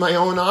saw it with my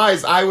own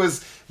eyes. I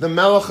was the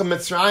Melech of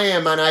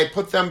Mitzrayim, and I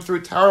put them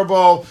through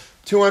terrible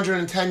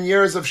 210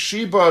 years of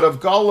shibud,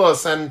 of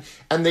galus,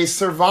 and they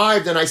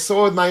survived, and I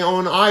saw with my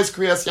own eyes,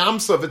 Kriyas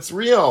Yamsuf, it's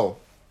real.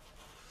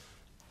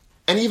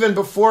 And even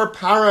before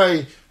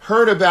Paray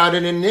heard about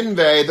it in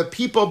Ninveh, the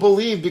people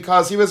believed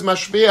because he was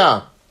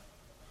mashpia.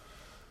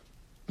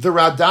 The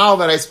Radal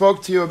that I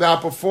spoke to you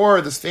about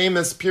before, this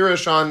famous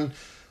Pirush on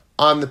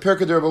the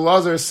Pirkei Rabbi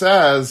Elazar,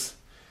 says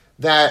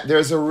that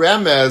there's a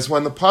remez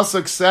when the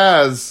pasuk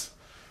says,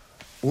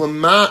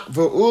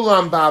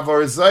 "V'ulam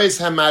ba'avor zayis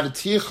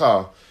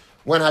hamadticha,"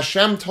 when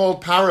Hashem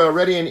told Paro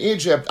already in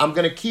Egypt, "I'm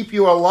going to keep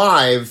you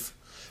alive,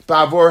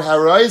 ba'avor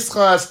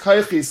haroischa as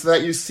kaichi," so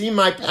that you see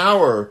my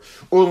power,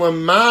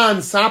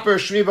 "Ulaman saper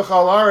shmi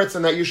b'chal aretz,"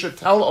 and that you should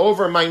tell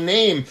over my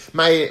name,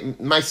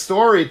 my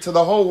story to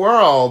the whole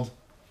world.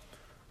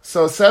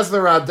 So says the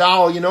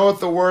Radal, you know what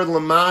the word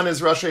Laman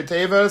is, Rashi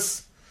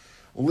Tevis?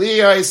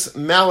 Liyais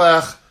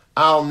Melech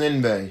al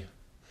Ninveh.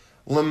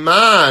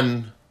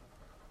 Laman,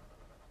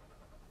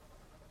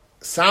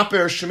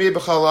 Saper Shemi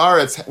B'chal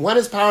Aretz. When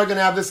is Paro going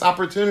to have this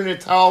opportunity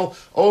to tell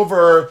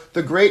over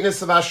the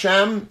greatness of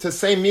Hashem, to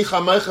say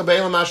Micha Mecha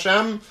Be'elam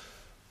Hashem?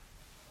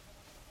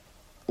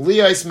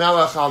 Liyais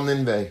Melech al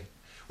Ninveh.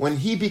 When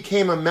he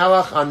became a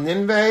Melech on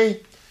Ninveh,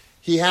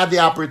 he had the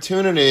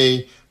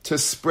opportunity to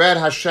spread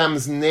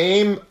Hashem's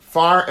name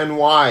far and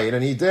wide,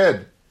 and he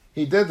did.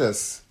 He did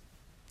this.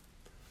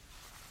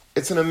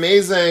 It's an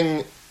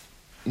amazing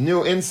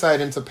new insight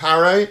into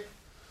Parai,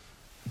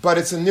 but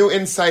it's a new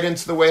insight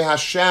into the way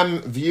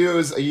Hashem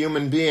views a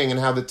human being and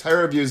how the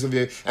Torah views of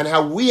you and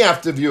how we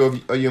have to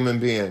view a human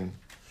being.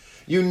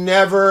 You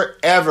never,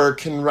 ever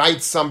can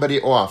write somebody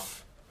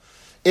off.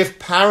 If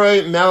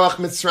Parai Melech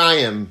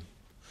Mitzrayim,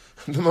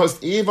 the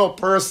most evil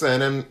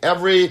person, and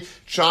every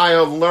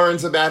child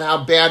learns about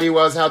how bad he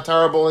was, how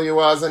terrible he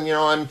was, and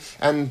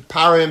and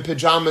Parai in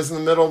pajamas in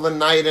the middle of the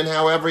night, and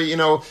how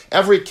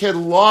every kid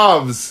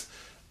loves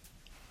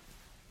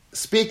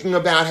speaking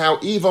about how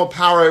evil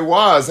Parai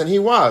was, and he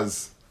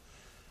was.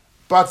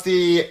 But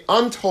the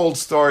untold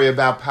story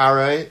about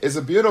Parai is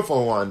a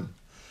beautiful one.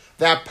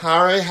 That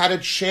Parai had a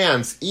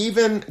chance,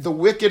 even the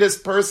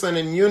wickedest person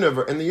in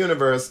the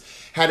universe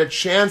had a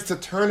chance to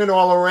turn it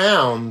all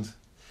around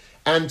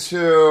and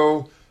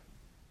to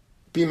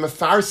be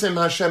mefarsim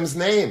Hashem's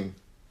name,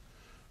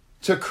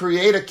 to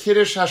create a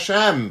Kiddush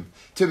Hashem,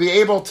 to be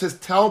able to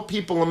tell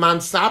people,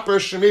 Aman Saper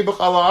Shemi B'chal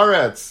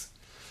Haaretz.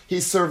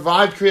 He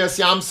survived Kriyas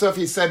Yamsuf.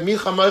 He said,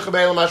 Micha Moicha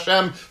Be'elam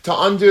Hashem,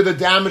 to undo the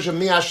damage of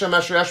Mi Hashem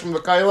Asher Yeshim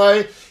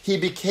V'kailei. He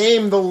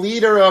became the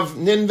leader of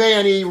Nineveh,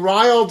 and he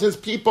riled his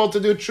people to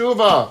do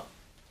tshuva.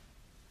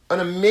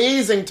 An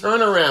amazing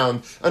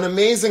turnaround, an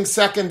amazing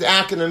second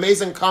act, an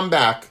amazing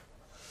comeback.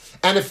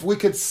 And if we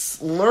could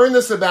learn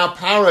this about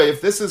Parai,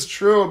 if this is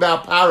true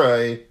about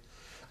Parai,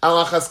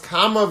 alachas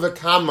kama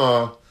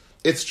v'kama,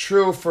 it's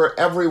true for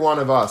every one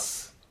of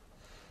us.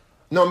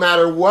 No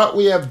matter what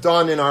we have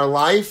done in our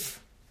life,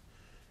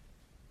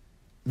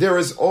 there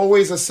is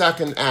always a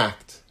second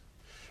act.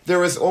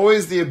 There is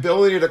always the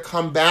ability to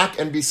come back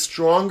and be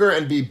stronger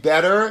and be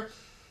better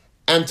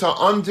and to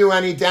undo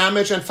any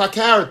damage and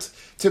fakert,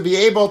 to be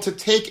able to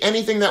take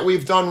anything that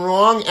we've done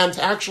wrong and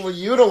to actually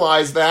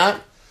utilize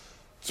that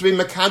to be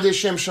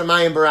Mekadeshim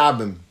Shemayim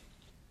Barabim.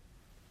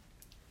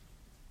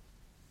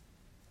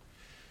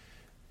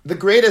 The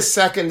greatest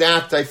second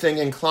act, I think,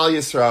 in Klal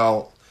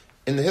Yisrael,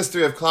 in the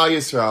history of Klal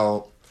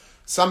Yisrael,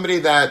 somebody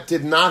that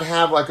did not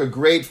have like a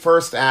great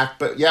first act,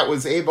 but yet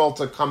was able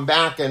to come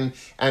back and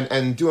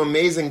do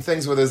amazing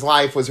things with his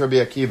life, was Rabbi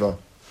Akiva.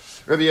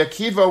 Rabbi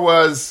Akiva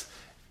was,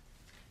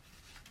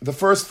 the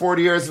first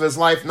 40 years of his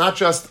life, not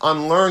just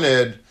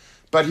unlearned,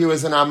 but he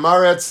was an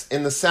Amaretz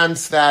in the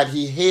sense that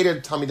he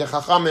hated Talmidei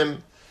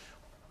Chachamim.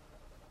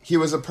 He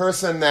was a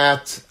person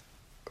that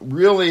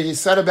really, he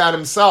said about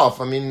himself,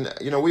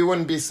 we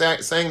wouldn't be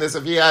saying this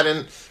if he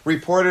hadn't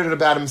reported it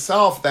about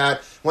himself,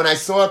 that when I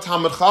saw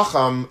Talmid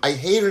Chacham, I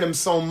hated him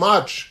so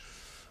much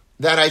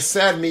that I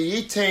said, Mi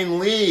yitain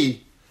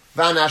li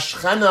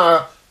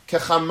vanashchena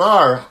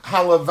kechamar,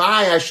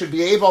 halavai, I should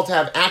be able to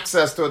have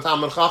access to a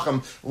Talmid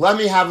Chacham. Let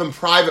me have him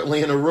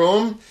privately in a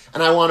room,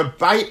 and I want to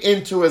bite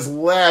into his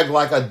leg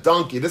like a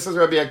donkey. This is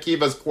Rabbi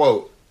Akiva's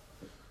quote.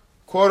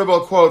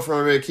 Quotable quote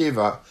from Rabbi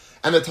Akiva.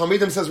 And the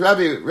Talmidim says,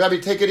 Rabbi,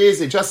 take it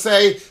easy. Just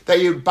say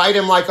that you bite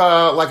him like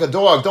a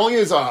dog. Don't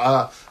use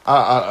a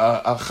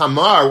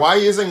chamar.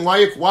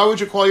 Why would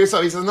you call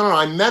yourself? He says, no,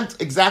 I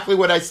meant exactly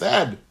what I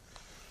said.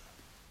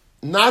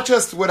 Not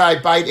just would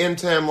I bite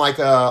into him like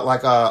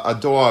a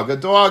dog. A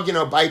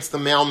dog, bites the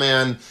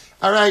mailman.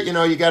 All right,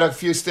 you get a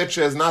few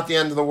stitches, not the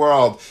end of the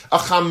world. A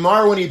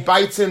chamar, when he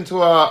bites into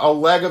a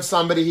leg of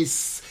somebody,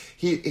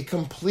 he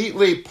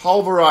completely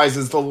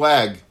pulverizes the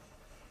leg.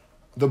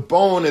 The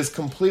bone is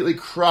completely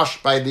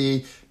crushed by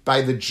the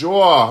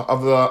jaw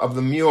of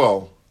the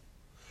mule.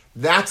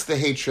 That's the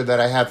hatred that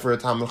I had for a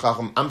Talmid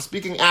Chacham. I'm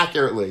speaking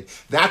accurately.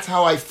 That's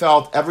how I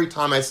felt every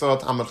time I saw a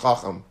Talmid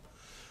Chacham.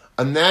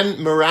 And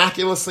then,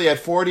 miraculously, at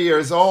 40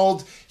 years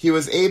old, he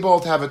was able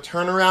to have a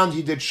turnaround.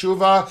 He did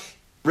tshuva.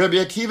 Rabbi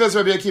Akiva is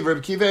Rabbi Akiva.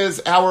 Rabbi Akiva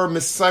is our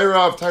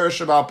Messiah of Torah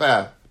Sheba'al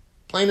Peh.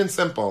 Plain and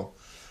simple.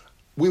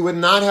 We would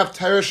not have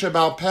Torah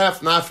Sheba'al Peh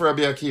if not for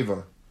Rabbi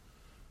Akiva.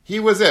 He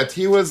was it.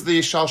 He was the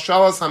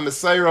Shalshalas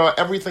HaMesaira.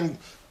 Everything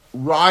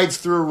runs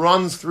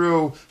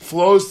through,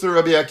 flows through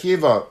Rabbi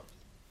Akiva.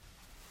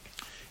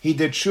 He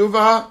did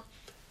tshuva,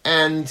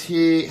 and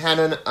he had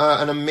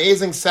an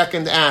amazing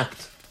second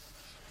act.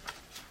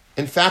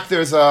 In fact,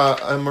 there's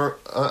an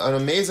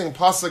amazing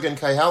pasuk in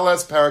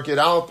Koheles, Parak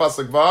Yud Aleph,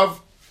 pasuk Vav.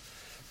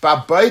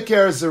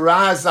 Ba'boker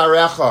zirah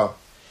zarecha.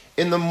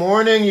 In the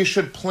morning, you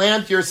should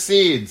plant your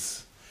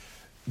seeds.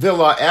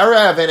 V'la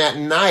erev, and at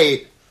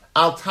night,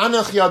 Al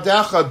tanach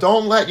yadecha,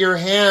 don't let your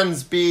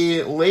hands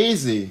be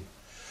lazy.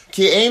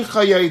 Ki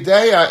eincha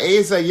yodeya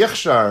eza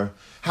yichshar.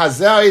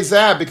 Hazeh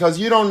ezeh, because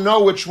you don't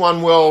know which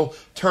one will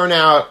turn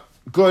out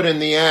good in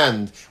the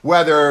end.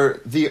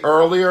 Whether the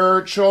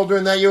earlier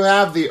children that you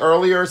have, the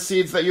earlier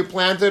seeds that you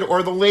planted,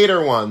 or the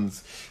later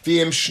ones.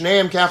 V'im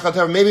shneim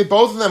kachatav, maybe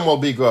both of them will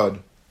be good.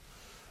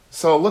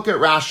 So look at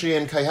Rashi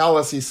in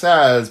Koheles, he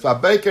says,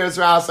 Ba'boker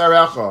zirah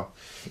zarecha.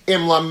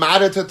 Im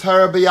lamadta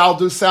Torah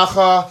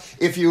b'yaldusecha,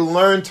 if you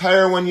learned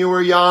Torah when you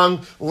were young,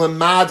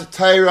 lamad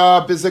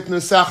Torah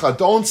b'ziknusecha.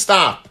 Don't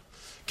stop.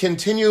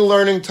 Continue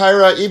learning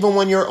Torah even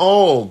when you're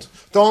old.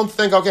 Don't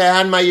think, okay, I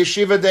had my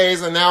yeshiva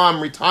days and now I'm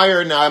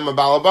retired, now I'm a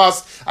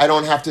balabas, I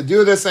don't have to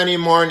do this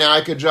anymore, now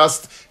I could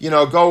just,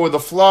 go with the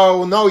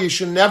flow. No, you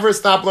should never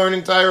stop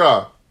learning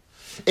Torah.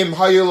 Im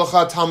hayu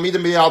lecha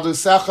talmidim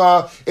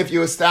b'yaldusecha, if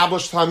you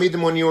established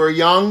talmidim when you were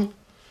young,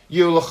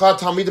 you lecha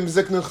talmidim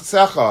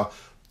b'ziknusecha.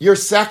 Your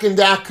second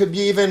act could be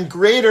even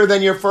greater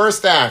than your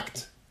first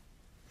act.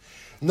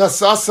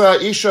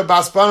 Nasasa isha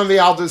baspanim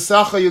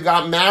v'yaldusecha, you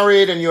got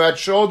married and you had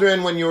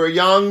children when you were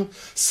young.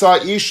 Sa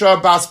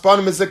isha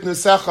baspanim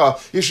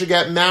v'ziknusecha, you should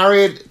get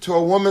married to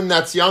a woman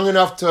that's young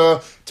enough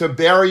to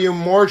bear you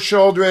more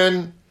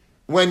children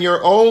when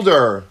you're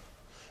older.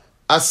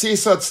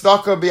 Asisa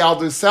tzedakah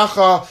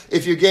b'yaldusecha,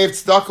 if you gave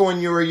tzedakah when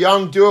you were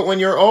young, do it when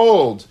you're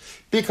old.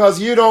 Because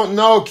you don't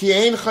know, ki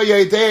eincha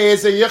yedei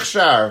eze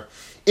yichshar.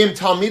 Im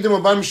talmidim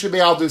ubanim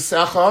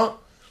sheb'yaldusecha,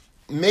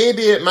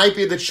 maybe it might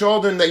be the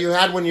children that you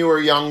had when you were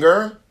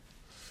younger.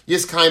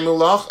 Yiskaimu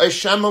lach,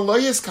 Hashem lo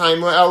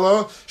yiskaimu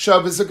elo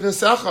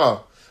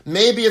shabiziknusecha.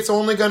 Maybe it's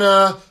only going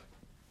to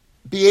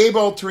be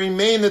able to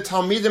remain the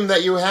talmidim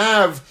that you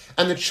have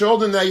and the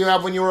children that you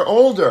have when you were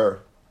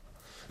older.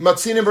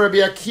 Matzina Rabbi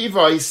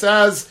Akiva, he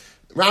says,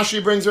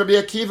 Rashi brings Rabbi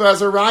Akiva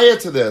as a raya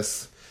to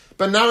this.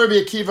 But not Rabbi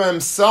Akiva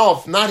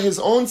himself, not his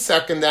own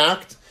second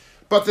act,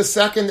 but the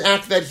second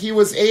act that he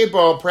was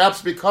able,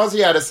 perhaps because he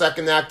had a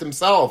second act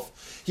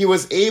himself, he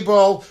was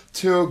able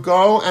to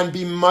go and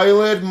be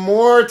miled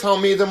more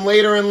Talmidim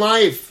later in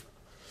life.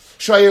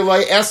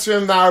 Shayulai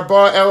Esrim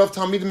V'arba Elef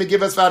Talmidim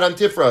Megivas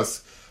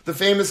V'adantifras. The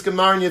famous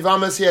Gemara in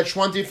Yevamis, he had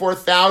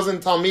 24,000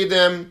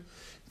 Talmidim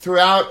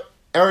throughout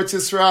Eretz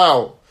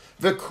Yisrael.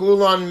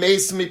 V'kulan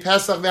Meis Mi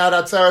Pesach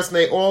V'adatzeres, and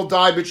they all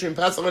died between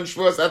Pesach and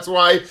Shavuos. That's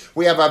why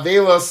we have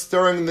Avelos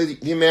during the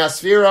Yimei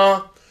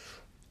Asfira.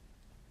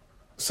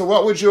 So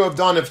what would you have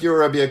done if you were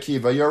Rabbi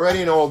Akiva? You're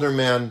already an older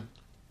man.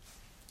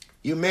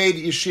 You made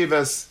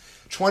yeshivas,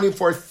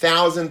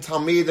 24,000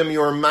 Talmidim,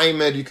 you were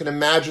Maimed. You can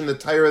imagine the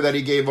Torah that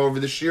he gave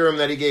over, the Shirim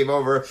that he gave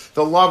over,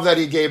 the love that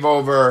he gave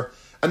over.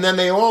 And then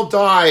they all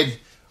died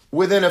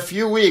within a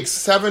few weeks,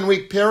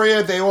 7-week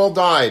period, they all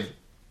died.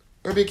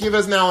 Rabbi Akiva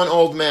is now an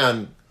old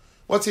man.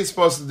 What's he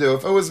supposed to do?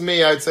 If it was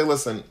me, I'd say,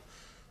 listen,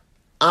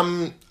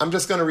 I'm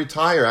just going to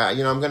retire.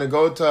 I'm going to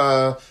go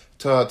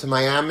to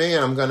Miami,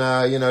 and I'm going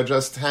to,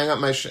 just hang up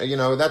my,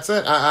 that's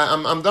it.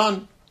 I'm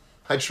done.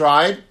 I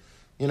tried,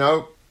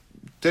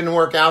 didn't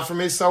work out for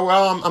me so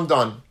well, I'm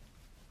done.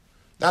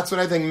 That's what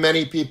I think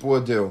many people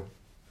would do.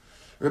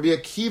 Rabbi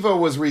Akiva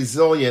was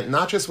resilient,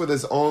 not just with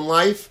his own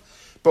life,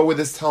 but with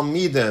his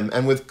Talmidim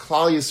and with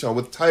Klal Yisrael,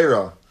 with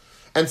Torah.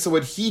 And so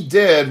what he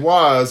did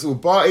was, he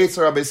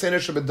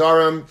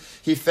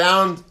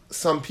found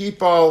some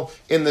people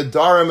in the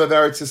Darim of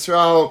Eretz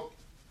Yisrael,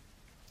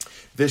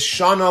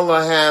 Vishana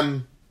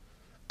Lahem,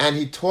 and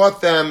he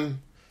taught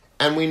them,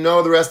 and we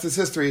know the rest is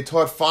history. He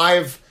taught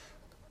 5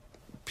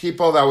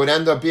 people that would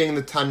end up being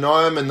the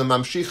Tanoim and the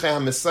Mamshichei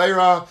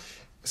HaMesaira.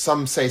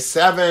 Some say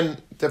 7,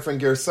 different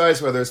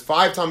girsais, where there's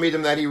 5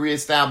 Talmidim that he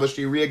reestablished,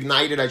 he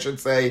reignited, I should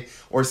say,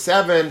 or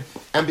 7.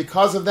 And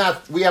because of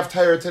that, we have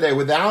Torah today.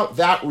 Without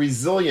that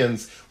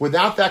resilience,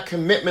 without that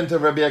commitment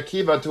of Rabbi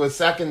Akiva to a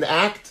second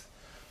act,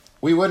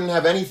 we wouldn't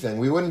have anything.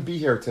 We wouldn't be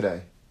here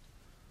today.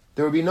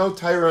 There would be no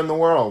Torah in the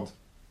world.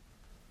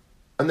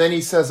 And then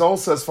he says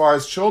also, as far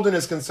as children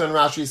is concerned,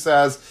 Rashi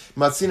says,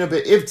 Matzina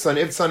be'ivtzan.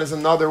 Ivtzan is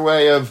another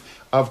way of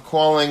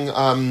calling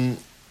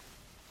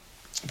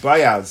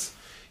Bayaz.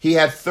 He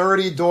had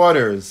 30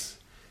 daughters,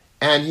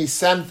 and he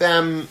sent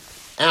them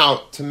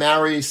out to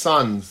marry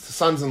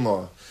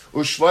sons-in-law.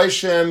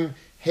 Ushleishim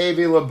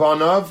hevi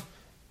labanov,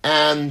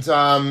 and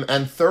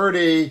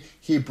 30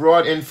 he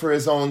brought in for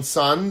his own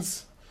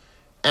sons,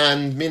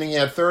 and meaning he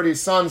had 30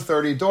 sons,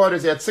 30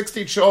 daughters. He had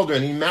 60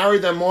 children. He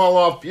married them all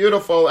off,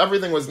 beautiful.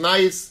 Everything was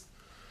nice.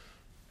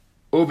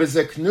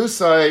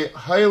 Ubezeknusai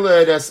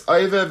hailed es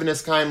aivev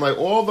niskaimlai.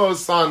 All those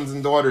sons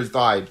and daughters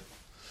died.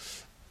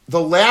 The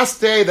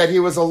last day that he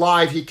was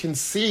alive, he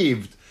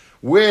conceived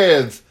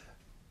with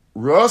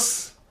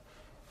Rus.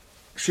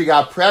 She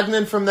got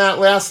pregnant from that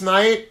last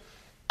night,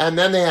 and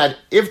then they had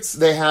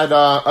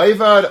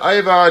Avad.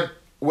 Avad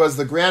was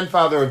the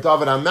grandfather of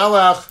David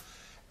HaMelech,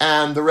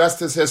 and the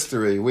rest is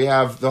history. We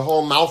have the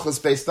whole Malchus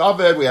based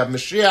David, we have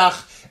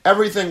Mashiach.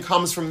 Everything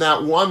comes from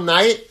that one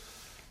night,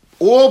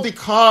 all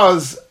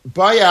because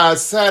Bayaz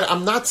said,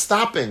 I'm not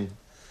stopping.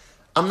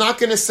 I'm not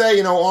going to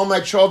say, all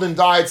my children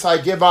died, so I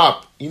give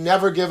up. You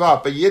never give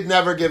up. A Yid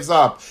never gives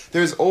up.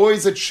 There's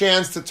always a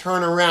chance to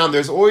turn around.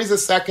 There's always a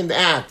second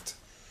act.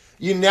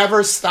 You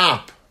never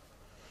stop.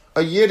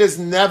 A Yid is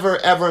never,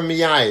 ever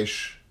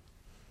miyayish.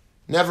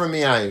 Never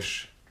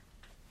miyayish.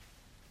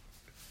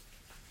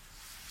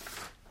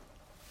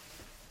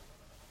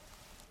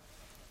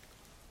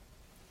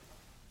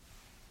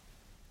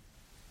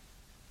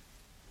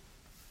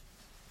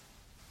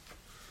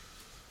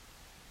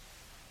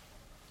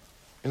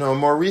 A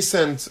more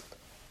recent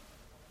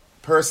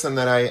person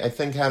that I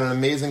think had an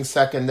amazing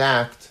second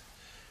act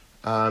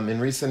in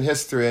recent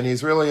history, and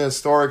he's really a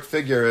historic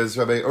figure, is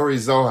Rabbi Uri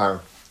Zohar.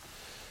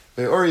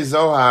 Rabbi Uri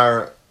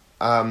Zohar,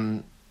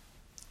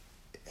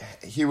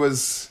 he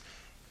was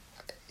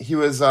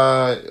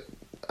I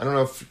don't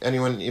know if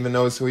anyone even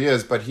knows who he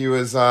is, but he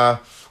was,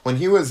 when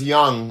he was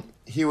young,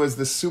 he was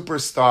the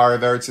superstar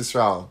of Eretz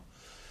Yisrael.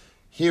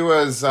 he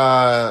was,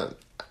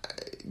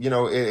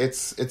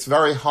 it's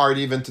very hard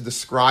even to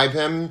describe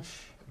him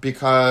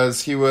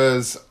because he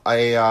was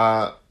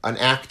an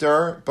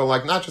actor, but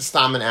like not just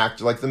an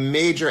actor, like the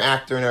major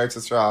actor in Eretz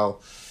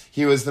Yisrael.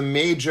 He was the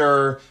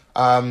major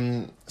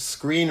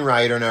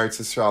screenwriter in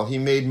Eretz Yisrael. He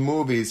made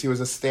movies. He was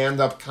a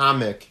stand-up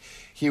comic.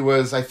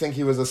 I think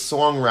he was a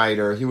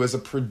songwriter. He was a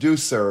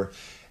producer.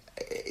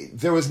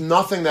 There was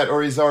nothing that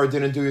Uri Zohar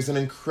didn't do. He was an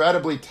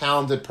incredibly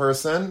talented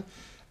person,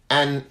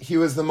 and he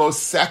was the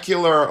most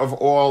secular of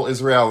all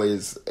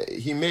Israelis.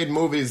 He made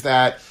movies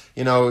that,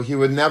 he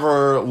would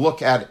never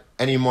look at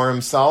anymore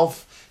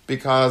himself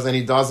and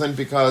he doesn't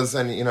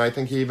I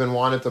think he even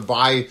wanted to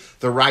buy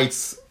the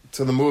rights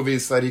to the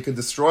movies so that he could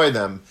destroy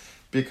them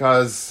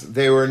because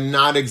they were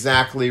not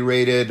exactly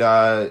rated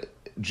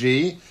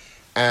G,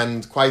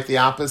 and quite the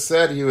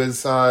opposite. He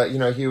was,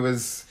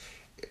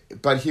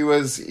 but he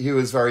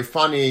was very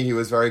funny, he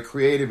was very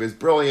creative, he was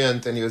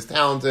brilliant, and he was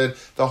talented.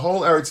 The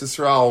whole Eretz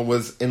Yisrael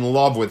was in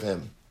love with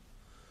him.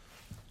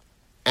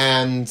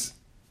 And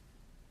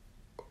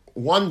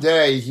one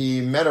day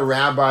he met a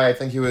rabbi, I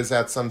think he was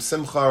at some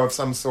simcha of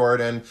some sort,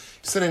 and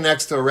sitting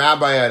next to a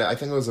rabbi, I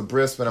think it was a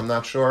bris, but I'm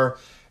not sure,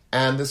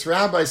 and this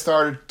rabbi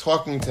started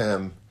talking to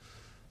him.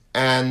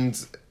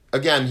 And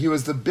again, he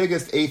was the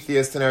biggest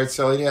atheist in Eretz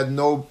Yisrael. He had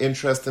no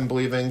interest in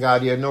believing in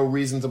God. He had no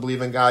reason to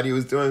believe in God. He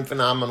was doing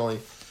phenomenally.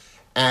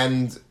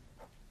 And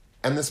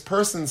this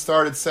person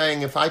started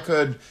saying, if I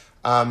could,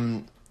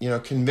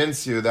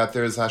 convince you that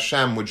there's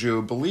Hashem, would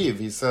you believe?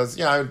 He says,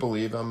 yeah, I would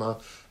believe.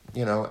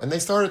 And they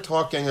started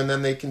talking, and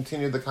then they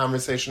continued the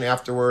conversation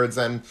afterwards,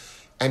 and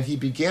he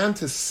began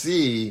to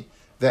see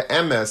the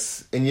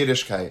emes in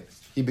Yiddishkeit.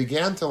 He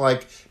began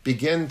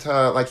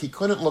to he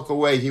couldn't look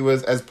away. He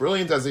was, as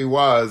brilliant as he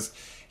was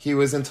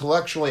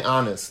intellectually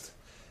honest.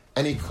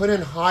 And he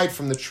couldn't hide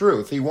from the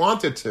truth. He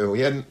wanted to.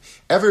 He had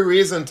every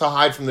reason to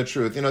hide from the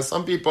truth.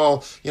 Some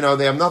people,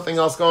 they have nothing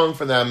else going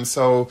for them.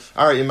 So,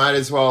 all right, you might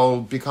as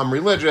well become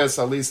religious.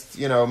 At least,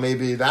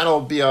 maybe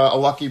that'll be a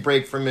lucky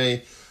break for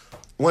me.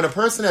 When a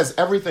person has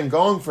everything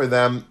going for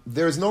them,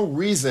 there's no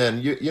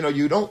reason.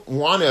 You don't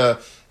want to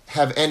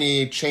have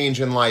any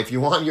change in life.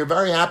 You're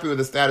very happy with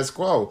the status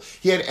quo.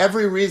 He had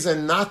every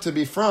reason not to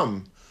be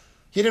from.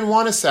 He didn't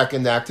want a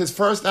second act. His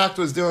first act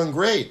was doing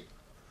great.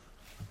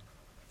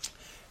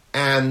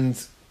 And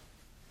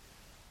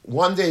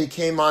one day he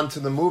came onto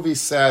the movie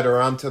set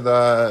or onto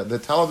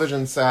the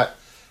television set,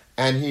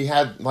 and he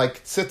had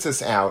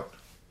tzitzis out.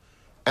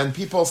 And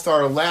people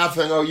started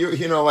laughing,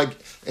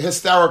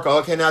 hysterical.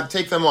 Okay, now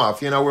take them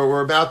off.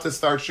 We're about to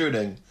start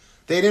shooting.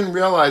 They didn't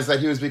realize that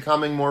he was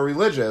becoming more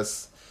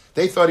religious.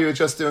 They thought he was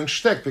just doing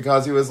shtick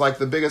because he was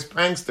the biggest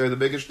prankster, the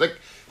biggest shtick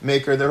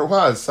maker there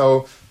was.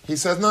 So he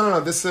says, no,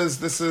 this is,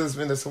 it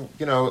was a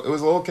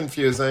little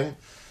confusing.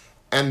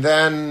 And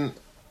then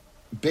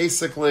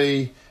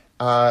basically,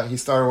 he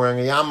started wearing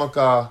a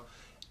yarmulke,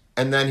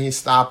 and then he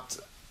stopped,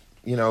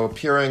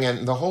 appearing,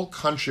 and the whole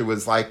country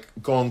was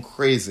going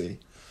crazy.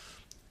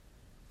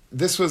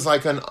 This was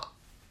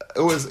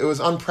it was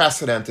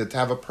unprecedented to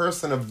have a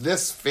person of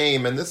this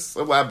fame and this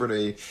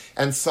celebrity,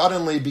 and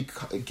suddenly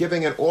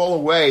giving it all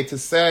away to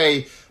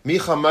say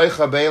Micha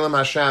Meicha Be'elam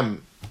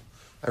Hashem.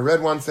 I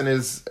read once in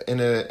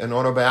an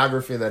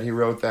autobiography that he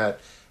wrote that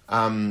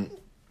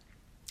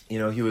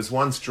he was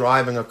once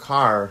driving a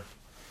car,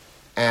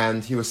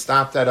 and he was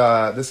stopped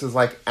at this is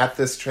at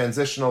this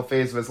transitional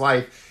phase of his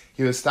life.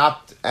 He was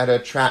stopped at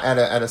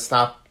a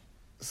stop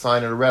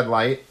sign at a red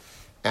light,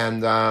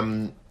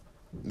 and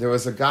there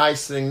was a guy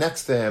sitting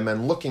next to him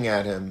and looking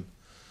at him,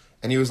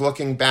 and he was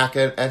looking back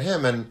at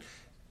him, and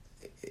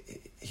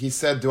he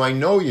said, "Do I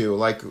know you?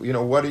 Why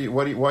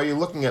are you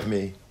looking at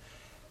me?"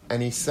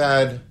 And he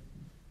said,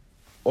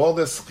 all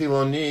this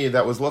Chiloni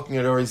that was looking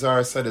at Uri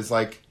Zohar said is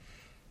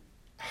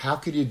how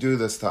could you do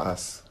this to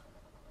us?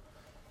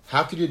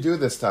 How could you do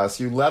this to us?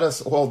 You let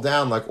us all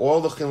down. All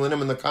the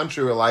Chilonim in the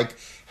country were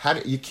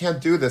you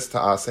can't do this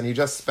to us. And he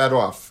just sped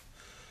off.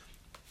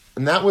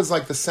 And that was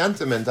the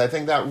sentiment. I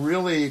think that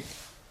really,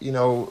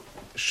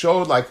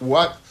 showed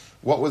what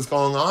was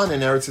going on in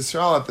Eretz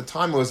Yisrael at the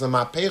time. It was a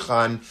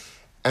mapecha,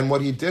 and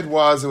what he did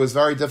was, it was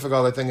very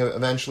difficult. I think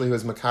eventually he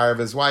was makar of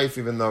his wife,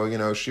 even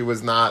though, she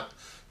was not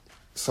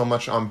so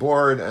much on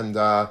board, and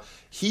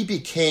he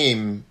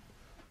became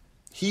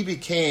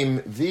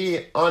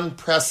the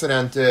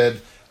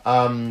unprecedented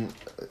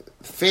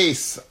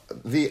face,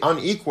 the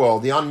unequal,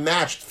 the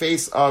unmatched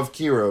face of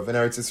Kiruv in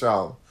Eretz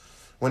Yisrael.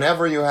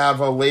 Whenever you have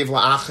a Lev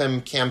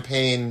La'achim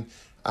campaign,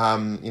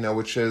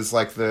 which is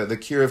the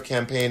Kiruv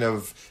campaign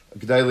of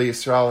G'dayli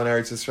Yisrael and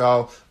Eretz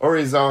Yisrael,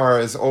 Uri Zohar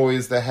is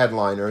always the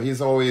headliner. He's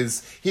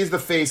the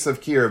face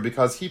of Kiruv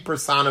because he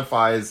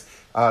personifies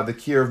the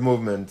Kiruv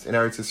movement in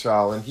Eretz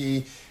Yisrael, and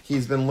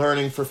he's been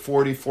learning for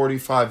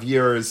 45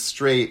 years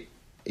straight.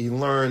 He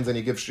learns and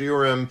he gives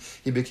shiurim.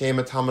 He became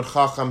a Talmid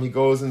Chacham. He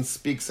goes and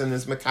speaks in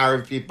his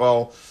Makarev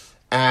people,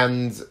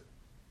 and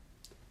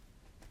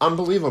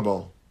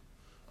unbelievable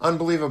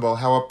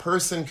how a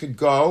person could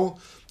go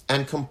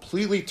and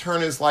completely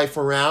turn his life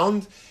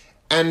around.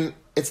 And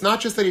it's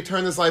not just that he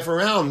turned his life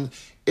around,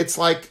 it's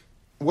like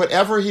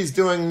whatever he's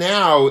doing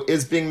now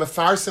is being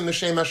mefarsim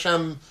l'shem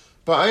Hashem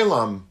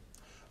ba'olam.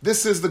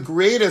 This is the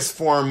greatest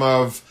form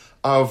of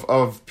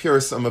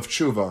pirsum, of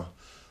tshuva.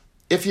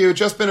 If you had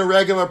just been a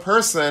regular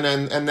person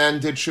and then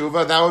did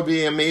tshuva, that would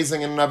be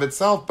amazing in and of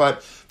itself.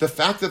 But the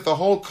fact that the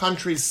whole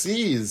country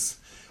sees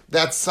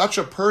that such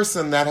a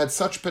person that had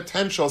such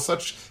potential,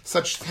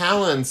 such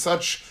talent,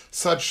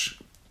 such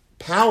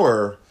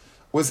power,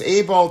 was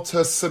able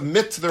to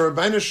submit to the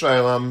Ribbono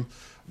Shel Olam,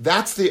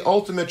 that's the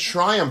ultimate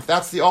triumph.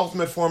 That's the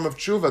ultimate form of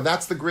tshuva.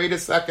 That's the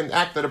greatest second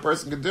act that a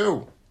person could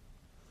do.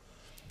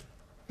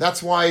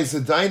 That's why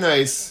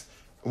Zedainis,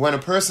 when a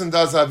person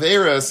does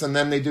Averis and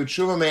then they do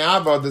tshuva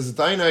me'ava, the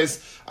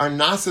Zedainis are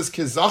nasis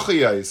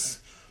kizachiyos.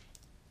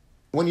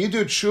 When you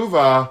do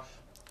tshuva,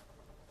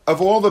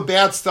 of all the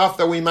bad stuff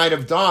that we might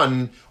have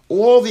done,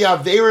 all the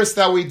Averis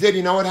that we did,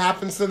 you know what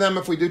happens to them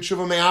if we do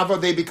tshuva me'ava?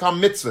 They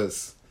become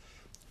mitzvahs.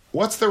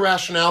 What's the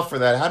rationale for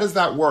that? How does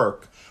that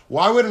work?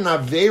 Why would an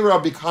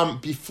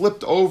Avera be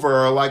flipped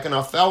over like an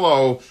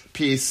Othello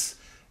piece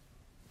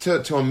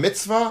to a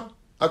mitzvah?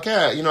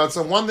 Okay, it's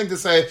a one thing to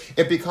say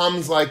it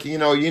becomes like, you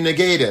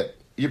negate it.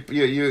 You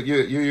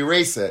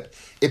erase it.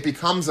 It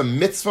becomes a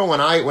mitzvah when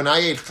I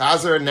ate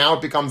chazer, now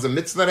it becomes a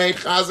mitzvah to eat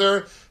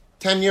chazer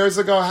 10 years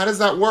ago. How does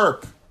that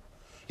work?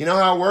 You know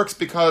how it works?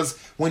 Because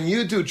when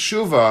you do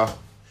tshuva,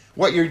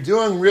 what you're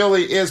doing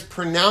really is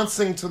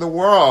pronouncing to the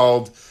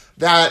world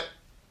that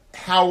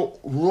how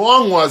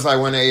wrong was I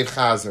when I ate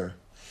chazer?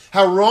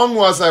 How wrong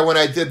was I when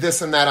I did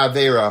this and that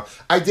Avera?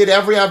 I did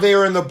every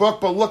Avera in the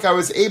book, but look, I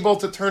was able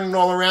to turn it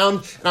all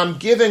around, and I'm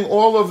giving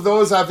all of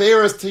those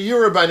Averas to you,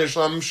 Ribbono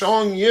Shel Olam. I'm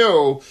showing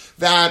you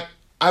that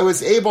I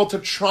was able to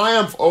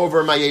triumph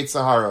over my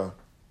Yetzer Hara.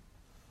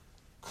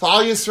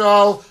 Klal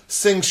Yisrael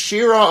sings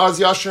Shira as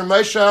Yasher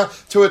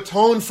Moshe to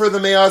atone for the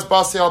Me'az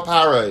Basel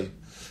Paroi.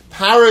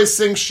 Paroi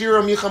sings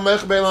Shira Micha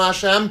Mech Be'elam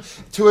Hashem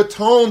to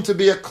atone, to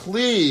be a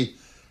Kli,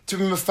 to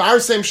be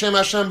Mefarsem Shem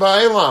Hashem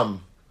Ba'elam,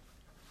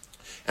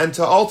 and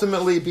to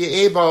ultimately be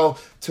able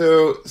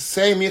to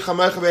say Micha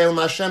Mech Be'elam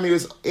Hashem. He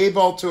was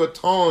able to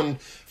atone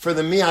for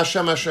the Mi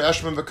Hashem Asher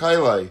Eshman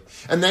V'Kailai.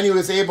 And then he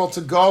was able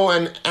to go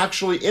and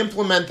actually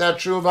implement that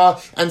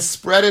tshuva and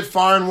spread it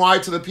far and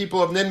wide to the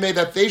people of Nineveh,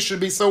 that they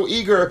should be so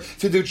eager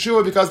to do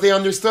tshuva because they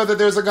understood that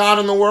there's a God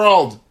in the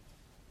world.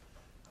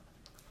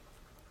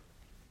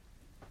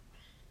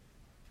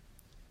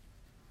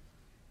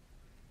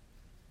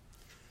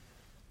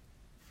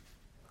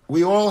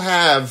 We all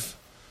have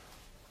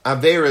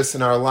Averis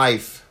in our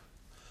life.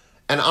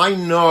 And I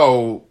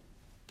know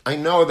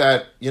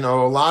that, a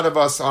lot of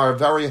us are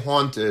very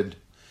haunted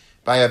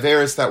by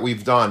Averis that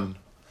we've done.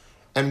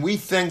 And we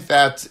think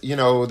that,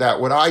 that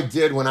what I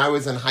did when I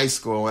was in high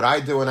school, what I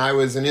did when I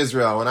was in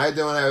Israel, what I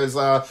did when I was,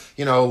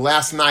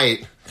 last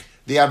night,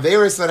 the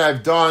Averis that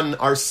I've done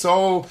are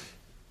so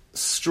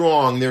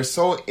strong, they're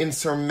so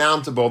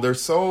insurmountable, they're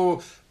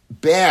so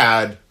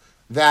bad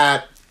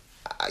that,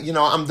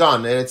 I'm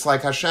done. It's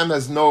like Hashem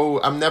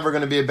I'm never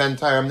going to be a Ben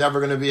Tair, I'm never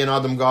going to be an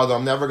Adam Gadol,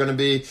 I'm never going to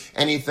be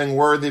anything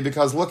worthy,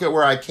 because look at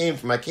where I came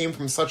from. I came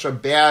from such a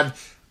bad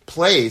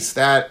place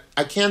that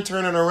I can't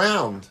turn it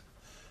around.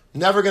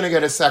 Never going to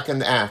get a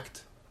second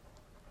act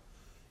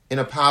in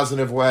a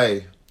positive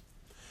way.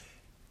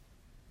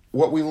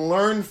 What we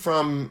learn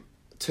from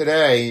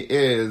today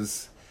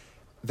is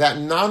that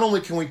not only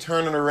can we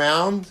turn it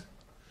around,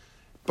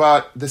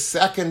 but the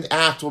second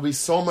act will be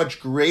so much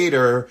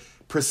greater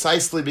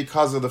precisely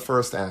because of the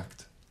first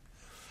act.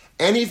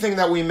 Anything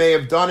that we may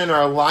have done in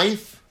our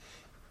life,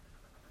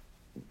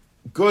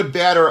 good,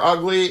 bad, or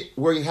ugly,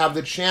 where you have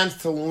the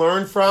chance to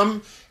learn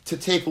from, to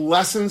take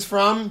lessons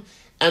from,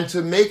 and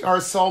to make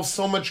ourselves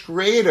so much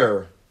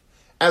greater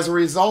as a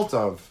result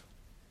of.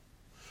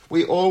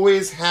 We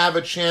always have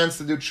a chance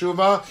to do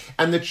tshuva,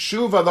 and the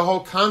tshuva, the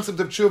whole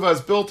concept of tshuva,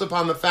 is built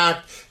upon the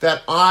fact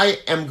that I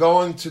am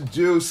going to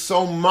do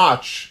so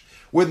much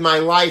with my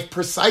life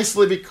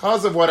precisely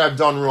because of what I've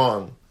done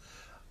wrong.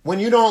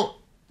 When you don't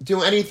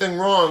do anything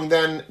wrong,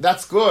 then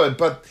that's good,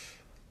 but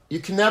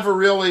you can never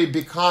really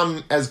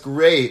become as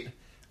great,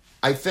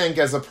 I think,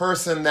 as a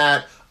person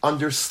that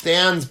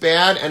understands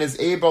bad and is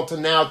able to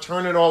now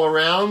turn it all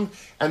around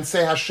and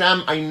say,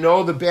 Hashem, I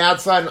know the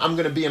bad side and I'm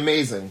going to be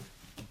amazing.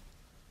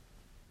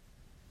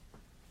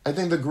 I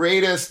think the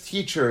greatest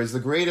teachers, the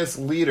greatest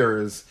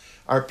leaders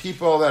are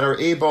people that are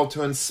able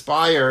to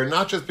inspire,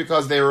 not just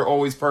because they were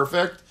always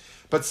perfect,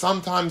 but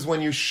sometimes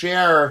when you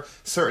share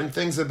certain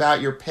things about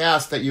your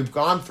past that you've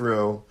gone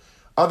through,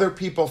 other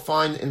people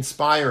find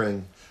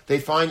inspiring. They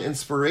find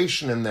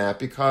inspiration in that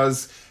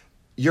because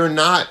you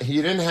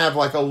didn't have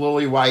like a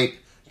lily white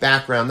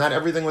background. Not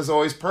everything was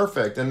always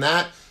perfect. And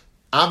that,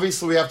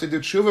 obviously we have to do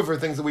tshuva for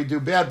things that we do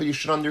bad, but you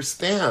should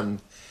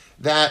understand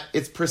that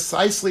it's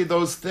precisely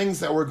those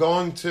things that we're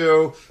going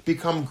to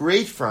become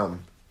great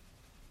from.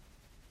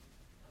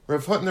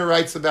 Rav Hutner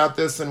writes about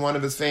this in one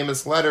of his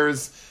famous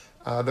letters,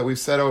 that we've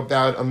said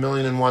about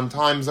 1,000,001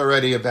 times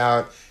already,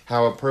 about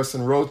how a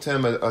person wrote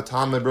him, a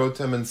Talmud wrote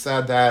him and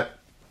said that,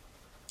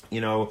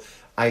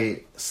 I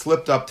I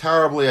slipped up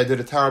terribly, I did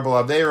a terrible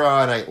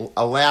Aveira, and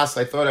alas,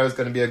 I thought I was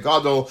going to be a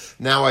Gadol.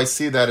 Now I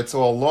see that it's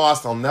all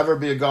lost. I'll never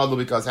be a Gadol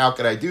because how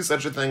could I do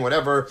such a thing,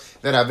 whatever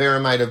that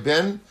Aveira might have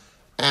been.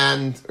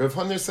 And Rav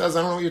Hutner says,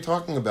 I don't know what you're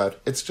talking about.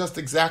 It's just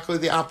exactly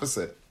the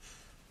opposite.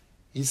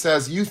 He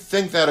says, you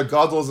think that a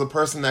Gadol is a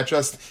person that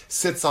just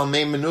sits on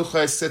Mei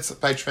Menucha, sits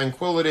by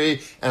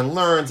tranquility, and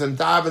learns and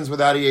davens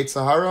without a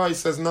Yetzer Hara? He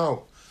says,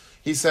 no.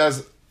 He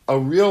says, a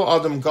real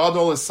Adam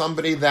Gadol is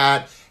somebody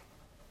that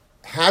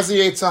has a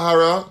Yetzer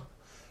Hara,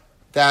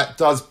 that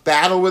does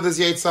battle with his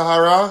Yetzer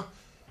Hara,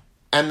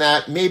 and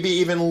that maybe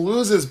even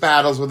loses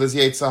battles with his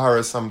Yetzer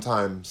Hara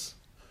sometimes,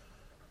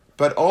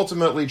 but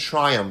ultimately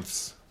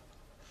triumphs.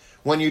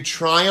 When you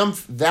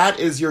triumph, that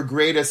is your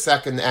greatest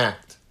second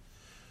act.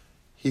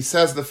 He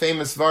says the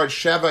famous word,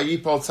 Sheva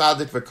Yipol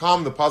Tzadik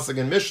V'kam, the pasuk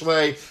in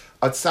Mishlei,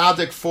 a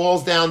tzaddik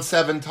falls down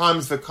 7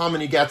 times V'kam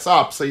and he gets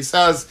up. So he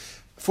says,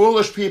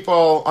 foolish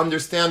people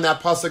understand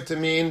that pasuk to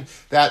mean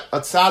that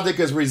a tzaddik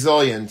is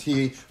resilient.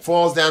 He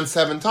falls down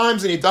 7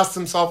 times and he dusts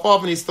himself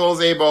off and he still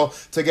is able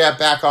to get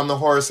back on the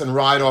horse and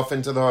ride off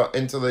into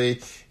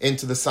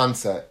the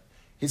sunset.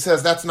 He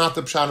says that's not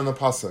the pshat in the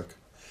pasuk.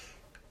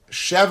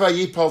 Sheva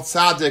Yipol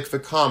Tzadik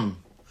V'kam.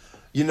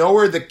 You know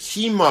where the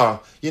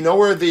kima, you know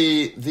where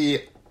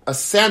the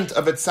ascent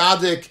of a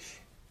tzaddik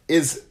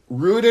is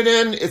rooted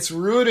in? It's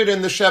rooted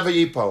in the Sheva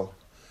Yipol.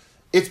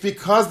 It's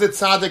because the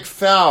tzaddik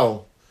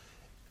fell,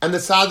 and the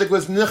tzaddik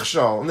was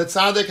nichshol, and the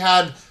tzaddik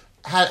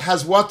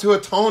has what to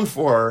atone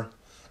for,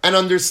 and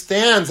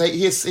understands that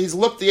he's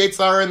looked the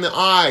Yetzer Hara in the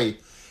eye,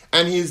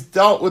 and he's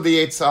dealt with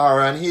the Yetzer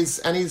Hara,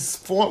 and he's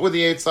fought with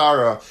the Yetzer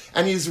Hara,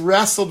 and he's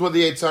wrestled with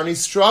the Yetzer Hara, and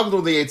he's struggled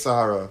with the Yetzer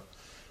Hara.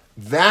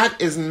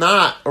 That is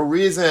not a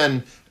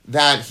reason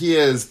that he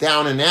is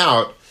down and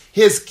out.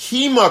 His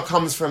kima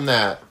comes from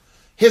that.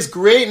 His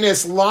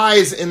greatness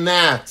lies in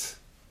that.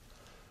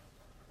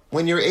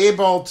 When you're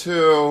able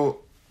to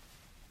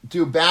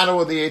do battle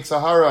with the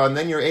Yetzer Hara, and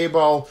then you're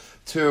able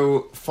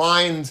to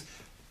find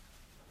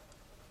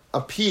a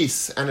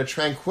peace and a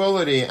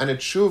tranquility and a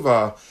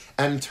tshuva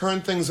and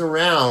turn things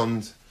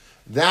around,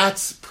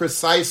 that's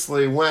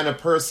precisely when a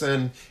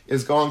person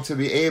is going to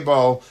be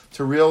able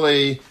to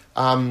really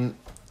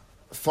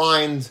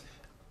find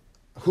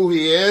who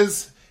he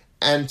is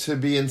and to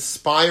be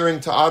inspiring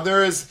to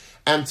others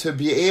and to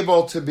be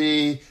able to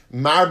be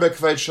marbek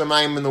v'et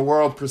shamayim in the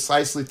world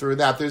precisely through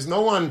that. There's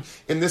no one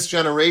in this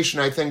generation,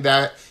 I think,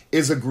 that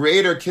is a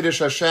greater Kiddush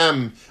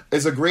Hashem,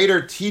 is a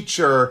greater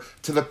teacher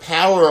to the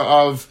power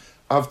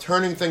of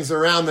turning things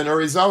around than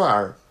Uri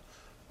Zohar.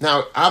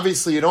 Now,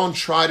 obviously, you don't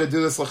try to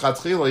do this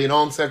l'chatchila. You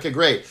don't say, okay,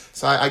 great.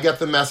 So I get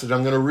the message.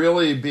 I'm going to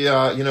really be,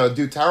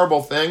 do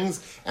terrible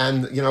things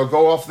and,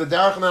 go off the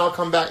derech and then I'll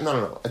come back.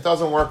 No. It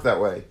doesn't work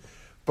that way.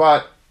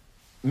 But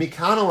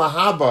mikan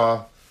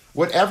lahaba,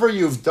 whatever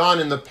you've done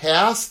in the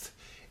past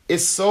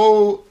is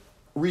so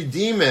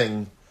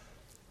redeeming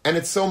and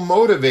it's so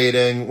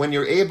motivating when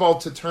you're able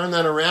to turn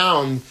that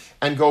around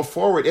and go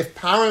forward. If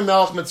Paro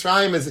Melech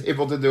Mitzrayim is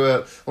able to do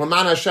it,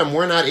 L'man Hashem,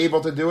 we're not able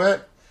to do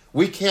it.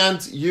 We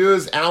can't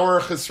use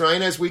our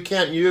chesronos. We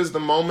can't use the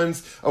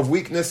moments of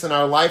weakness in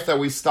our life that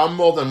we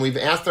stumbled and we've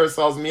asked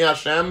ourselves, Mi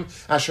Hashem,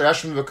 Asher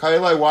Hashem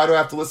v'kailai, why do I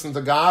have to listen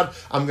to God?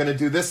 I'm going to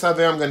do this of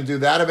it, I'm going to do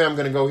that of it, I'm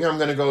going to go here, I'm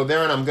going to go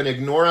there, and I'm going to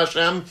ignore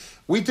Hashem.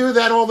 We do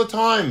that all the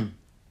time.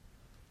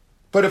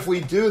 But if we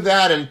do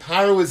that and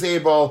Paro is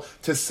able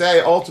to say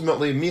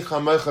ultimately, Mi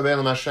chamocha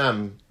ve'elam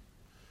Hashem,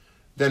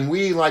 then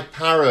we, like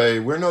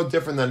Paro, we're no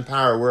different than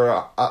Paro.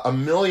 We're a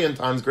million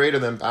times greater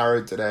than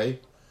Paro today.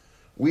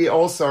 We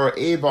also are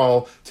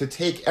able to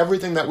take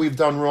everything that we've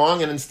done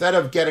wrong and instead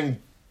of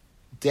getting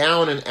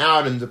down and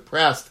out and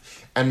depressed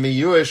and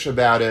miyuish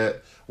about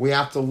it, we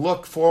have to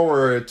look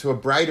forward to a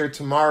brighter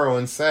tomorrow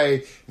and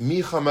say,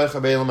 Mi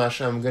chamocha ve'elam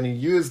Hashem, I'm going to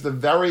use the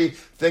very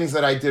things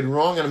that I did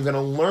wrong and I'm going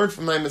to learn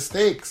from my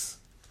mistakes.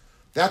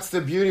 That's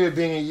the beauty of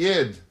being a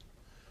Yid.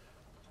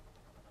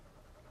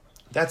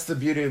 That's the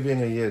beauty of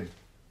being a Yid.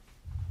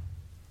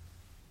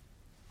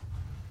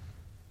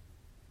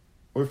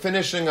 We're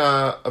finishing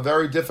a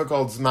very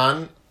difficult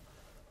Zman.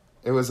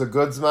 It was a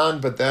good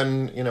Zman, but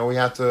then, we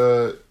had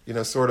to,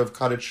 sort of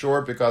cut it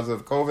short because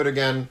of COVID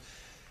again.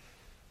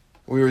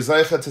 We were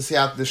Zeicha to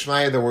Siyat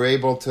D'Shmaya that we're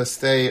able to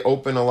stay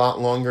open a lot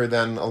longer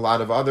than a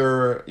lot of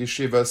other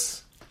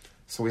yeshivas.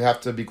 So we have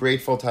to be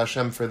grateful to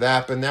Hashem for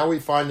that. But now we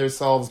find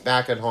ourselves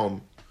back at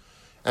home.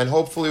 And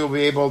hopefully we'll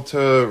be able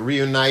to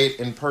reunite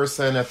in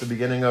person at the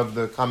beginning of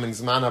the coming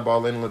Zman Haba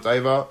Aleinu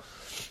L'Taiva.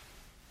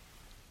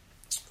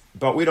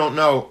 But we don't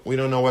know. We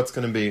don't know what's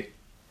going to be.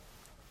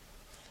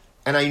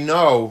 And I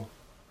know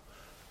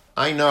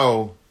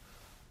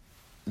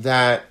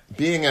that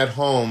being at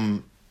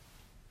home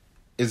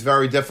is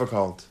very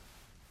difficult.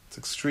 It's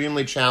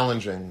extremely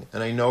challenging.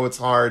 And I know it's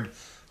hard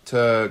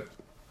to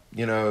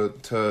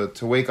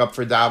wake up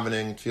for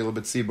davening, tefillah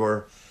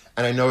b'tzibur.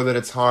 And I know that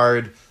it's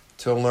hard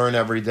to learn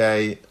every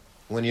day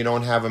when you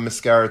don't have a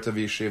miskaret of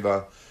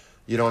yeshiva.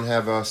 You don't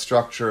have a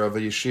structure of a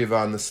yeshiva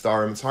on the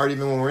starim. It's hard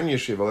even when we're in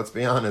yeshiva, let's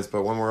be honest.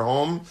 But when we're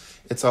home,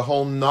 it's a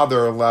whole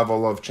nother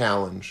level of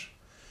challenge.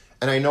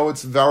 And I know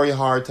it's very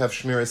hard to have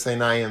Shmiras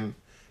Einayim.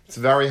 It's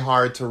very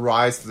hard to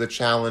rise to the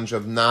challenge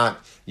of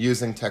not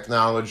using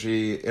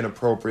technology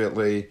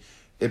inappropriately.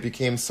 It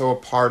became so a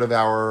part of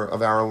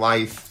our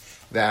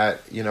life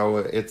that,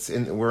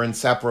 we're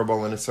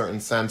inseparable in a certain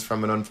sense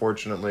from it,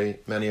 unfortunately,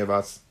 many of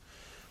us.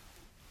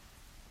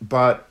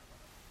 But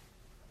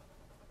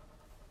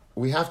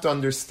we have to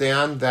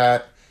understand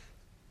that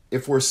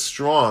if we're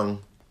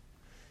strong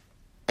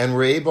and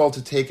we're able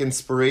to take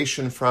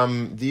inspiration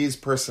from these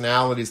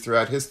personalities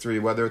throughout history,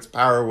 whether it's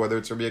Paro, whether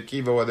it's Rabbi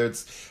Akiva, whether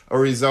it's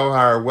Ori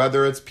Zohar,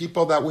 whether it's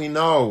people that we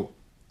know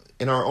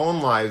in our own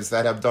lives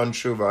that have done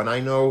tshuva, and I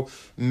know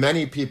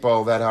many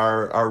people that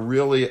are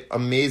really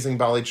amazing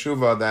Bali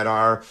tshuva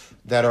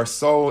that are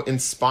so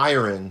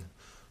inspiring.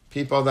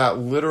 People that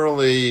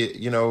literally,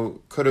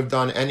 could have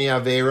done any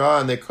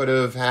Aveira and they could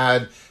have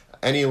had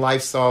any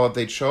lifestyle that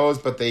they chose,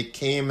 but they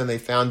came and they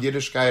found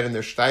Yiddishkeit and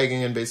they're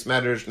steiging in Beis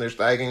Medrash and they're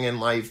steiging in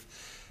life.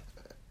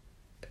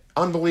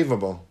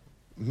 Unbelievable.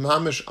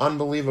 Mamish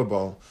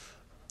unbelievable.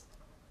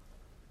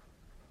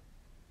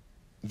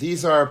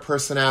 These are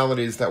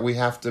personalities that we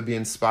have to be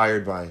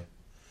inspired by.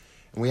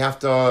 And we have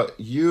to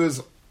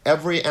use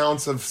every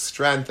ounce of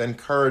strength and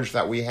courage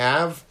that we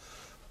have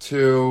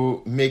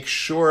to make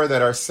sure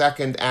that our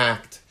second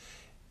act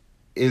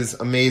is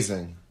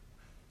amazing.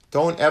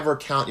 Don't ever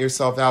count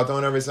yourself out.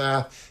 Don't ever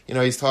say,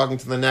 he's talking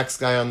to the next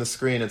guy on the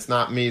screen. It's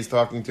not me he's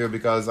talking to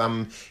because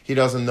he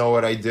doesn't know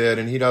what I did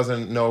and he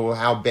doesn't know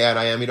how bad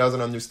I am. He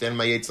doesn't understand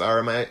my Yetzer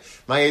Hara.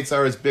 My Yetzer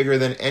Hara is bigger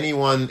than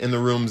anyone in the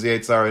room's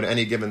Yetzer Hara at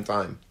any given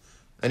time.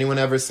 Anyone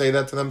ever say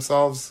that to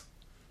themselves?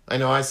 I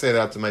know I say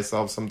that to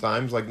myself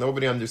sometimes. Like,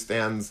 nobody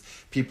understands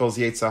people's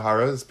Yetzer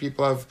Haras.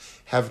 People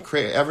have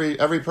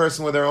every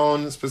person with their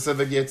own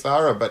specific Yetzer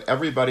Hara, but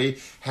everybody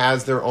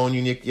has their own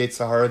unique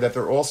Yetzer Hara that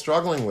they're all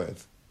struggling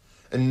with.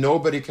 And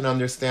nobody can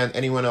understand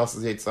anyone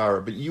else's Yetzer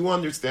Hara, but you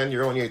understand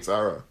your own Yetzer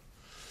Hara.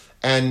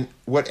 And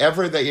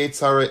whatever the Yetzer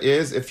Hara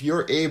is, if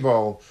you're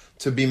able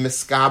to be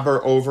miskaber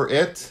over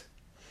it,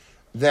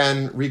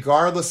 then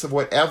regardless of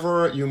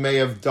whatever you may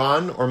have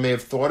done or may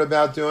have thought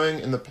about doing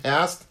in the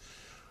past,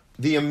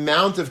 the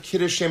amount of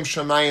Kiddushem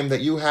Shamayim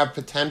that you have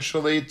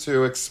potentially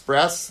to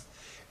express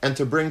and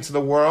to bring to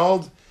the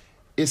world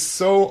is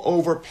so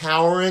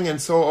overpowering and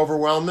so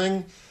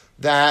overwhelming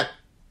that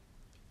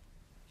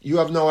you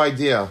have no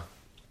idea.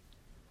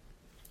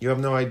 You have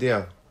no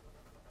idea.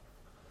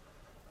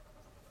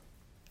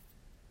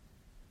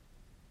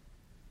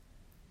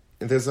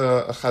 There's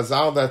a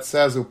chazal that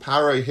says,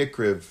 Uparay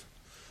Hikriv.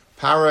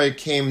 Paray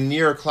came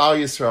near Klal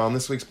Yisrael in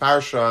this week's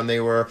parsha, and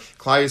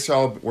Klal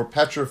Yisrael were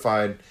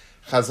petrified.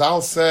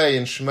 Chazal say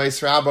in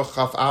Shmais Rabbah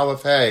Chaf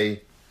Aleph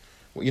Hey,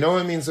 you know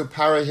what it means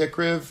Uparay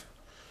Hikriv?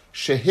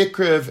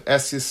 Shehikriv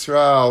es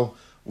Yisrael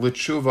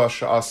l'tshuva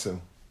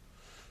sha'asu.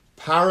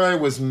 Paray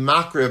was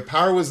makriv.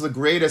 Paray was the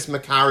greatest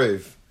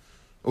makariv.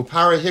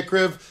 Upara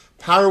Hikriv,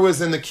 Paro was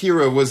in the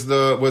Kiruv,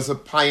 was a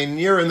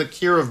pioneer in the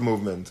Kiruv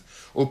movement.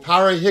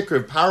 Upara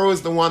Hikriv, Paro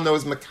was the one that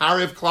was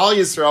Makariv Klal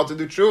Yisrael to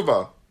do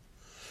tshuva.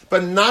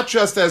 But not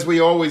just as we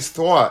always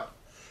thought,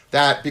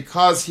 that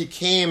because he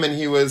came and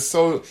he was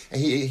so,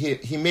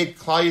 he made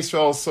Klal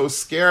Yisrael so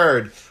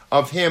scared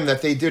of him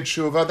that they did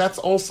tshuva. That's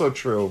also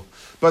true.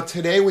 But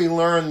today we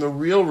learn the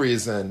real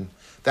reason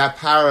that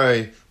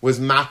Paro was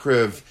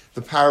Makriv,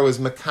 the Paro was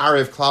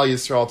Makariv Klal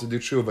Yisrael to do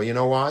tshuva. You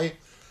know why?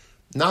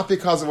 Not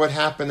because of what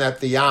happened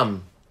at the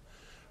Yam,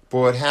 but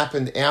what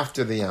happened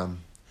after the Yam.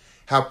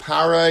 How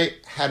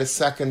Paray had a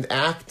second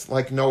act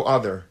like no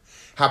other.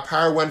 How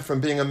Paray went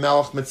from being a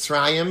Melech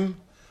Mitzrayim,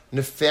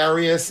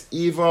 nefarious,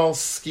 evil,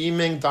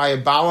 scheming,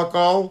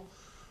 diabolical,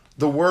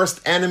 the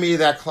worst enemy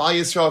that Klal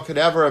Yisrael could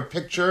ever have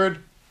pictured,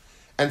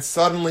 and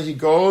suddenly he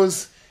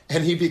goes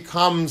and he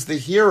becomes the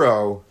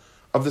hero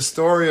of the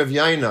story of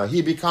Yaina.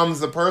 He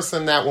becomes the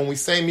person that when we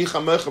say Micha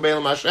Mecha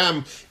B'Elam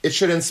Hashem, it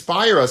should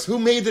inspire us. Who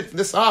made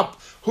this up?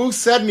 Who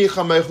said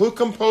Micha Mecha? Who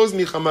composed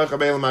Micha Mecha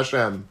B'Elam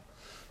Hashem?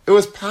 It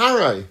was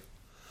Paray.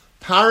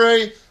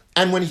 Paray,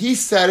 and when he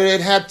said it,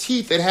 it had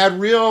teeth. It had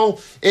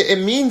real,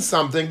 it means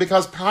something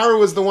because Paray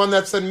was the one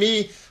that said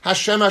me,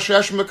 Hashem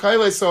Hashem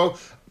Mekayle. So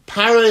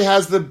Paray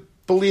has the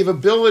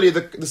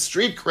believability, the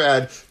street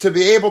cred, to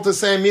be able to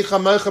say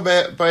Micha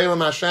Mecha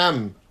B'Elam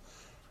Hashem.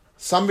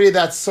 Somebody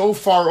that's so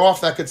far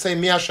off that could say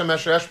Mi Hashem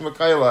Hashem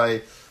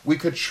Mekaylai, we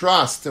could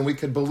trust and we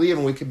could believe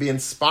and we could be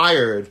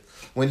inspired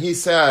when he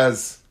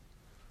says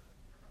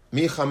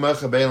Mi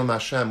Chamecha B'Elam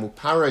Hashem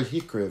Upara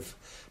Hikriv.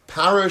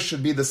 Para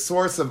should be the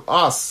source of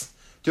us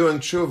doing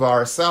tshuva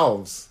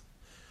ourselves.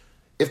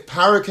 If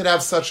Para could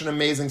have such an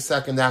amazing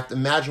second act,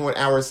 imagine what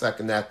our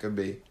second act could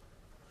be.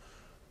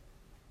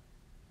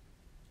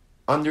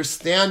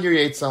 Understand your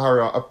Yetzer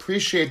Hara,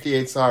 appreciate the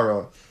Yetzer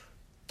Hara.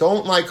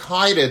 Don't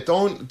hide it.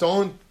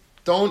 Don't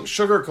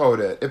sugarcoat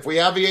it. If we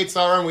have a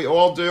Yetzer Hara, and we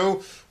all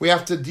do, we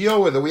have to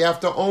deal with it. We have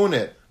to own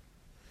it.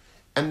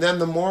 And then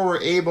the more we're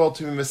able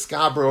to be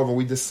miskaber over,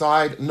 we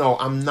decide, no,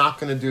 I'm not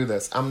going to do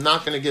this. I'm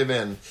not going to give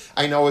in.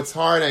 I know it's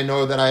hard. I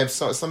know that I have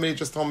somebody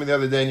just told me the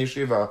other day in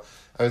yeshiva,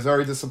 I was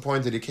very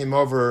disappointed. He came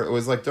over, it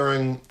was like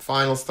during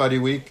final study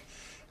week,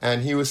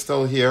 and he was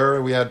still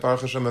here. We had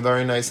Baruch Hashem a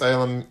very nice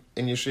Eilam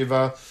in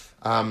yeshiva,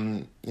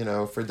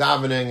 for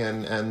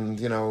davening and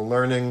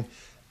learning,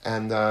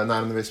 and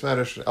not in the Beis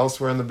Medrash,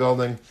 elsewhere in the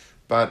building.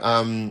 But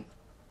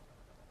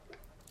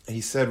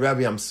he said,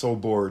 Rabbi, I'm so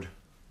bored.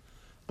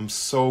 I'm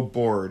so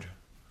bored.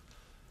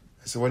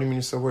 I said, what do you mean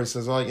you're so bored? He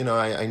says, well,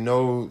 I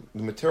know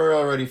the material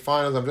already,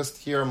 fine. I'm just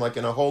here. I'm like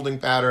in a holding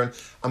pattern.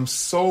 I'm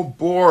so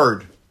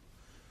bored.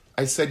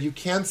 I said, you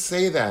can't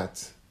say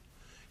that.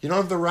 You don't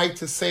have the right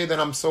to say that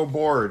I'm so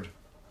bored.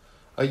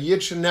 A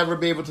Yid should never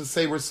be able to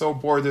say we're so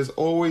bored. There's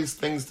always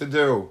things to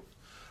do.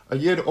 A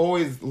Yid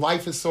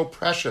life is so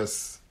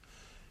precious.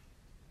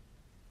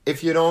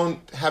 If you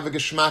don't have a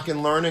geschmack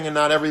in learning, and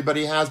not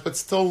everybody has, but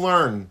still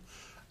learn.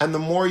 And the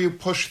more you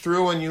push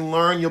through and you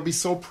learn, you'll be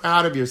so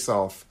proud of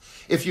yourself.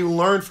 If you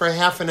learn for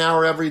half an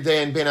hour every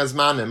day in Ben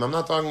Azmanim, I'm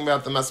not talking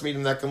about the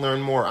Masmidim that can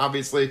learn more.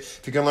 Obviously,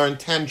 if you can learn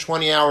 10,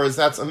 20 hours,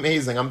 that's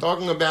amazing. I'm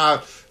talking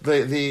about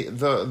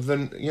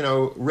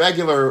the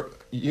regular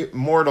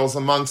mortals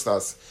amongst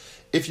us.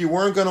 If you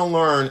weren't going to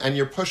learn and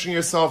you're pushing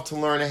yourself to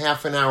learn a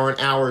half an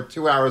hour,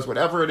 2 hours,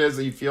 whatever it is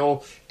that you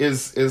feel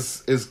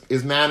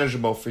is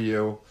manageable for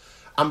you,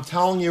 I'm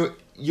telling you,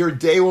 your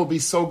day will be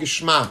so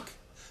geschmack.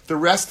 The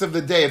rest of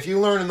the day, if you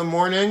learn in the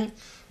morning,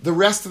 the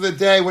rest of the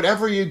day,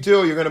 whatever you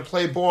do, you're going to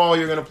play ball,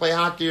 you're going to play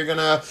hockey, you're going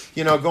to,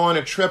 go on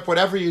a trip,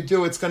 whatever you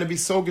do, it's going to be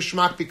so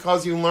geschmack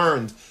because you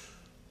learned.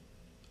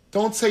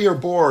 Don't say you're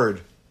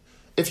bored.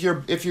 If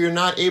you're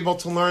not able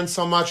to learn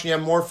so much and you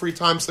have more free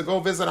time, so go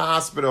visit a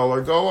hospital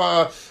or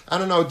go,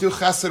 do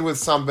chesed with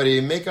somebody,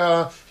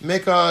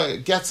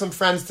 get some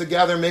friends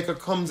together, make a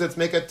kumzitz,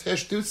 make a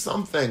tish, do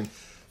something.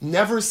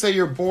 Never say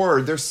you're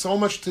bored. There's so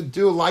much to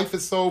do. Life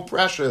is so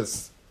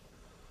precious.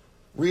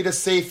 Read a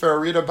sefer,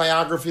 read a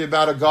biography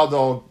about a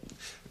gadol.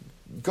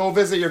 Go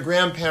visit your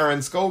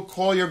grandparents. Go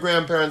call your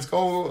grandparents.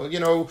 Go,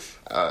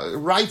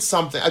 write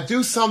something.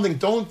 Do something.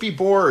 Don't be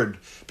bored,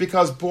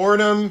 because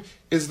boredom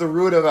is the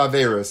root of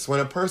Averis. When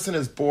a person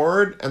is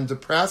bored and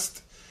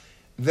depressed,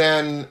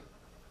 then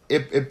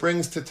it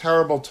brings to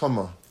terrible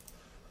tumah.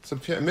 It's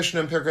a Mishnah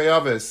in Pirkei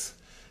Avos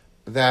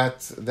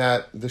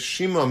that the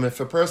shimum,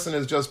 if a person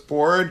is just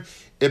bored,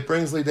 it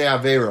brings lidei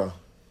Avera.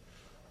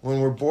 When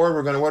we're bored,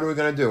 what are we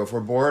going to do? If we're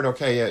bored,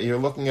 okay, you're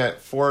looking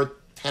at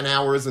 10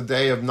 hours a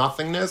day of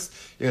nothingness.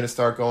 You're going to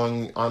start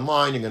going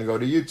online. You're going to go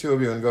to YouTube.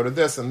 You're going to go to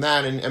this and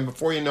that. And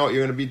before you know it,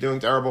 you're going to be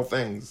doing terrible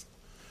things.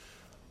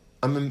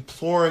 I'm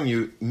imploring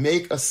you,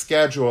 make a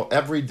schedule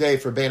every day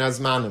for Bein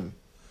Hazmanim.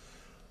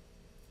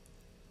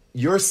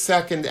 Your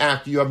second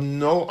act, you have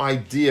no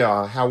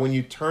idea how when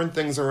you turn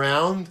things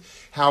around,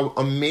 how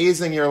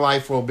amazing your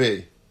life will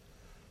be.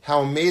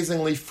 How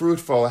amazingly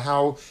fruitful,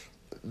 how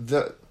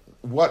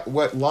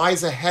what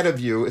lies ahead of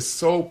you is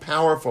so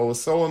powerful,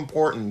 is so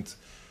important.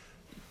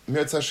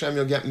 Mirz Hashem,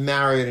 you'll get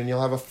married and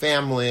you'll have a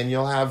family and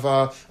you'll have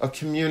a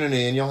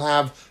community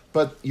and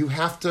but you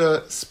have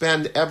to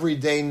spend every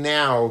day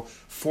now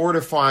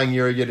fortifying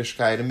your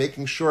Yiddishkeit and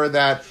making sure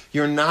that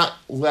you're not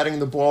letting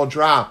the ball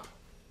drop.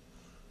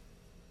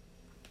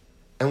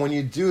 And when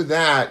you do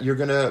that, you're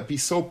going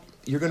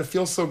to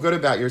feel so good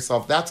about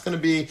yourself. That's going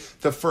to be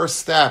the first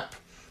step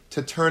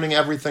to turning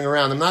everything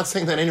around. I'm not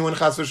saying that anyone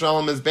chas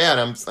v'shalom is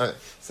bad.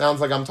 Sounds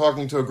like I'm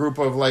talking to a group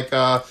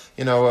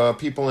of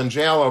people in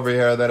jail over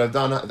here that have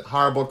done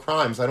horrible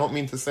crimes. I don't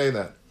mean to say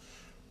that.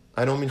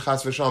 I don't mean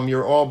chas v'shalom.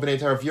 You're all b'nei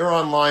Torah. If you're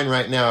online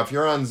right now, if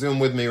you're on Zoom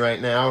with me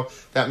right now,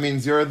 that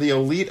means you're the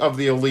elite of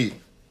the elite.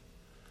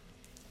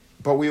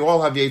 But we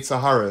all have Yetzer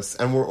Haras,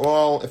 and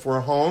if we're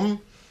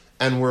home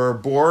and we're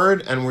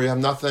bored and we have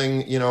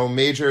nothing,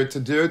 major to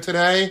do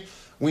today,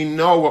 we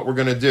know what we're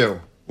going to do.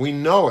 We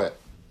know it.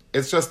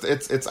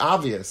 It's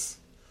obvious.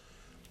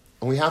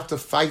 And we have to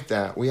fight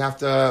that. We have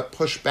to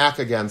push back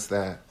against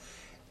that.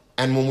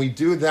 And when we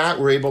do that,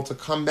 we're able to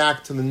come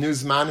back to the new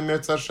Zman in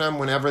Mirz Hashem,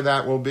 whenever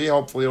that will be.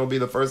 Hopefully it'll be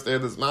the first day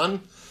of the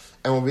Zman.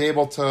 And we'll be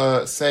able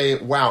to say,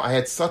 wow, I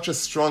had such a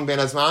strong Ben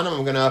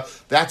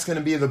Hazmanim, that's going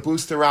to be the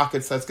booster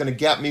rockets that's going to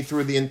get me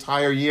through the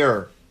entire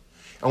year.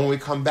 And when we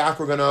come back,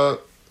 we're going to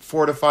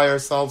fortify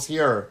ourselves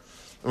here.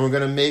 And we're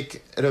going to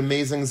make an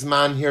amazing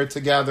Zman here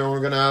together. And we're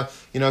going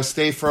to,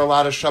 stay for a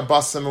lot of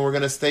Shabbosim. And we're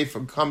going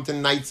to come to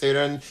night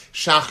Seder and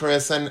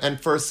Shacharis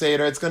and first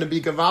Seder. It's going to be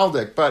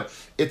Gavaldik. But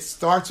it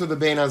starts with the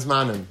Bein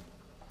Hazmanim.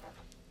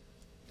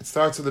 It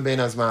starts with the Bein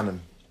Hazmanim.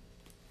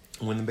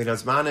 When the Bein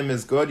Hazmanim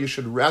is good, you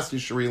should rest, you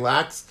should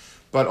relax.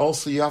 But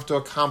also you have to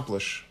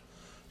accomplish.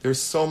 There's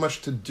so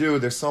much to do.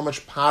 There's so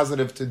much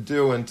positive to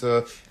do and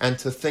to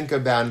think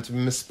about and to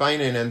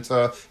mispainin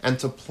and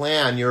to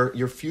plan.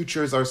 Your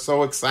futures are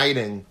so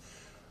exciting.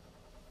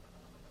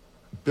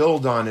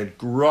 Build on it.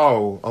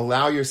 Grow.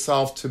 Allow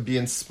yourself to be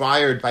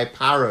inspired by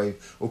Paroi.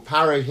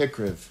 Uparoi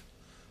Hikriv.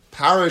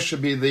 Paroi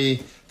should be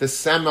the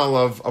semel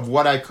of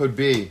what I could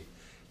be.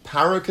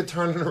 Paroi could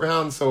turn it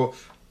around so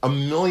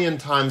 1,000,000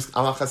 times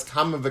alachas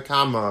kama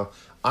v'kama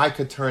I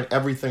could turn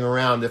everything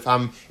around. If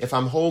I'm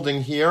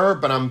holding here,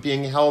 but I'm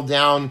being held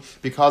down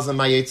because of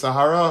my Yetzer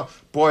Hara,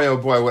 boy, oh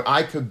boy, what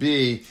I could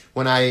be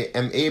when I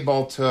am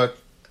able to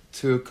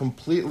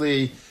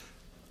completely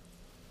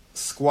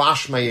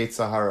squash my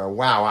Yetzer Hara.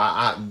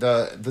 Wow,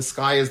 the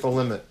sky is the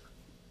limit.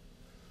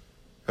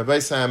 Rabbi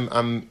Sam,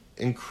 I'm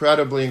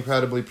incredibly,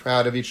 incredibly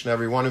proud of each and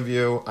every one of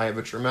you. I have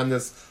a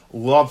tremendous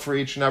love for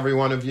each and every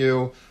one of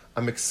you.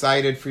 I'm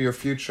excited for your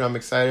future. I'm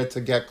excited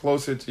to get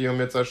closer to you,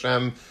 Mitzvah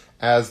Hashem,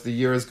 as the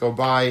years go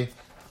by.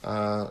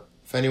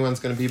 If anyone's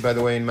going to be, by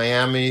the way, in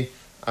Miami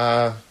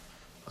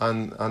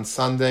on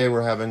Sunday,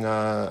 we're having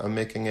I'm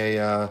making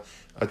a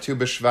Tu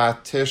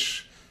B'Shvat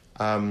Tish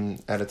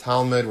at a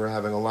Talmud. We're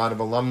having a lot of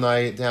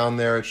alumni down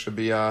there. It should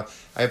be. I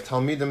have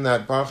Talmidim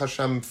that Baruch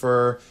Hashem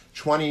for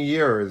 20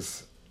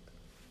 years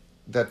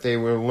that they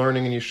were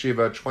learning in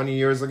yeshiva 20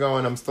 years ago,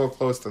 and I'm still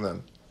close to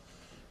them.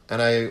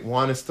 And I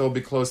want to still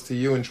be close to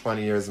you in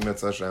 20 years,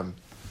 Mitzvah Hashem.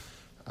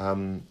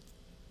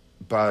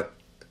 But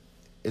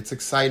it's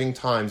exciting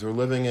times. We're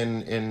living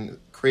in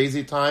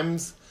crazy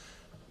times,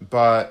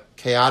 but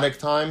chaotic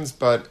times,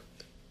 but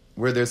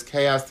where there's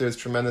chaos, there's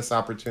tremendous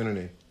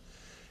opportunity.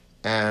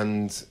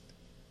 And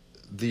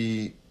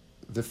the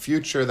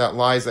future that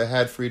lies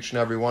ahead for each and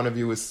every one of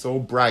you is so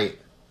bright.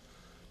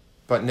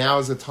 But now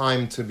is the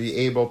time to be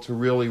able to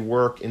really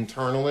work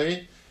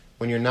internally.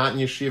 When you're not in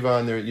yeshiva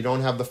and you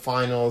don't have the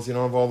finals, you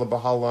don't have all the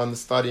bahala and the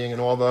studying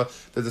and all the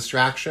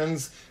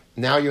distractions,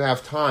 now you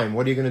have time.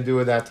 What are you going to do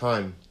with that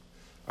time?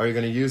 Are you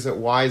going to use it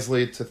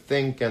wisely to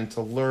think and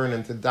to learn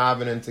and to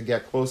daven and to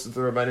get closer to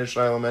Rabbeinu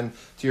Shalom and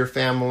to your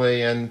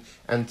family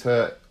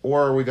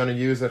or are we going to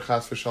use it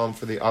chas v'shalom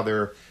for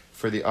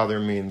the other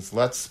means?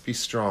 Let's be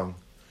strong.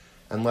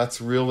 And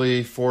let's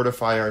really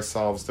fortify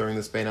ourselves during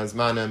this Bein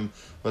Hazmanim.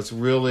 Let's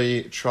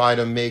really try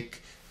to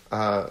make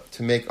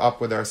up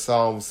with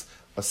ourselves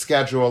a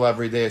schedule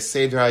every day, a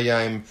Seder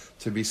Hayom,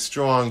 to be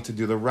strong, to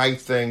do the right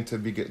thing, to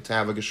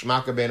have a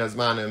Geshmaka Bein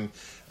Hazmanim,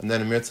 and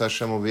then Mitzvah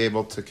Hashem will be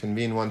able to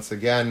convene once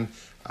again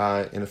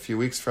in a few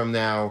weeks from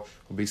now.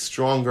 We'll be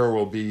stronger.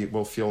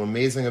 We'll feel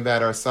amazing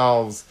about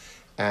ourselves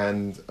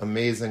and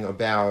amazing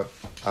about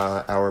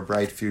our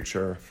bright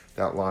future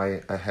that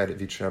lie ahead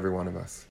of each and every one of us.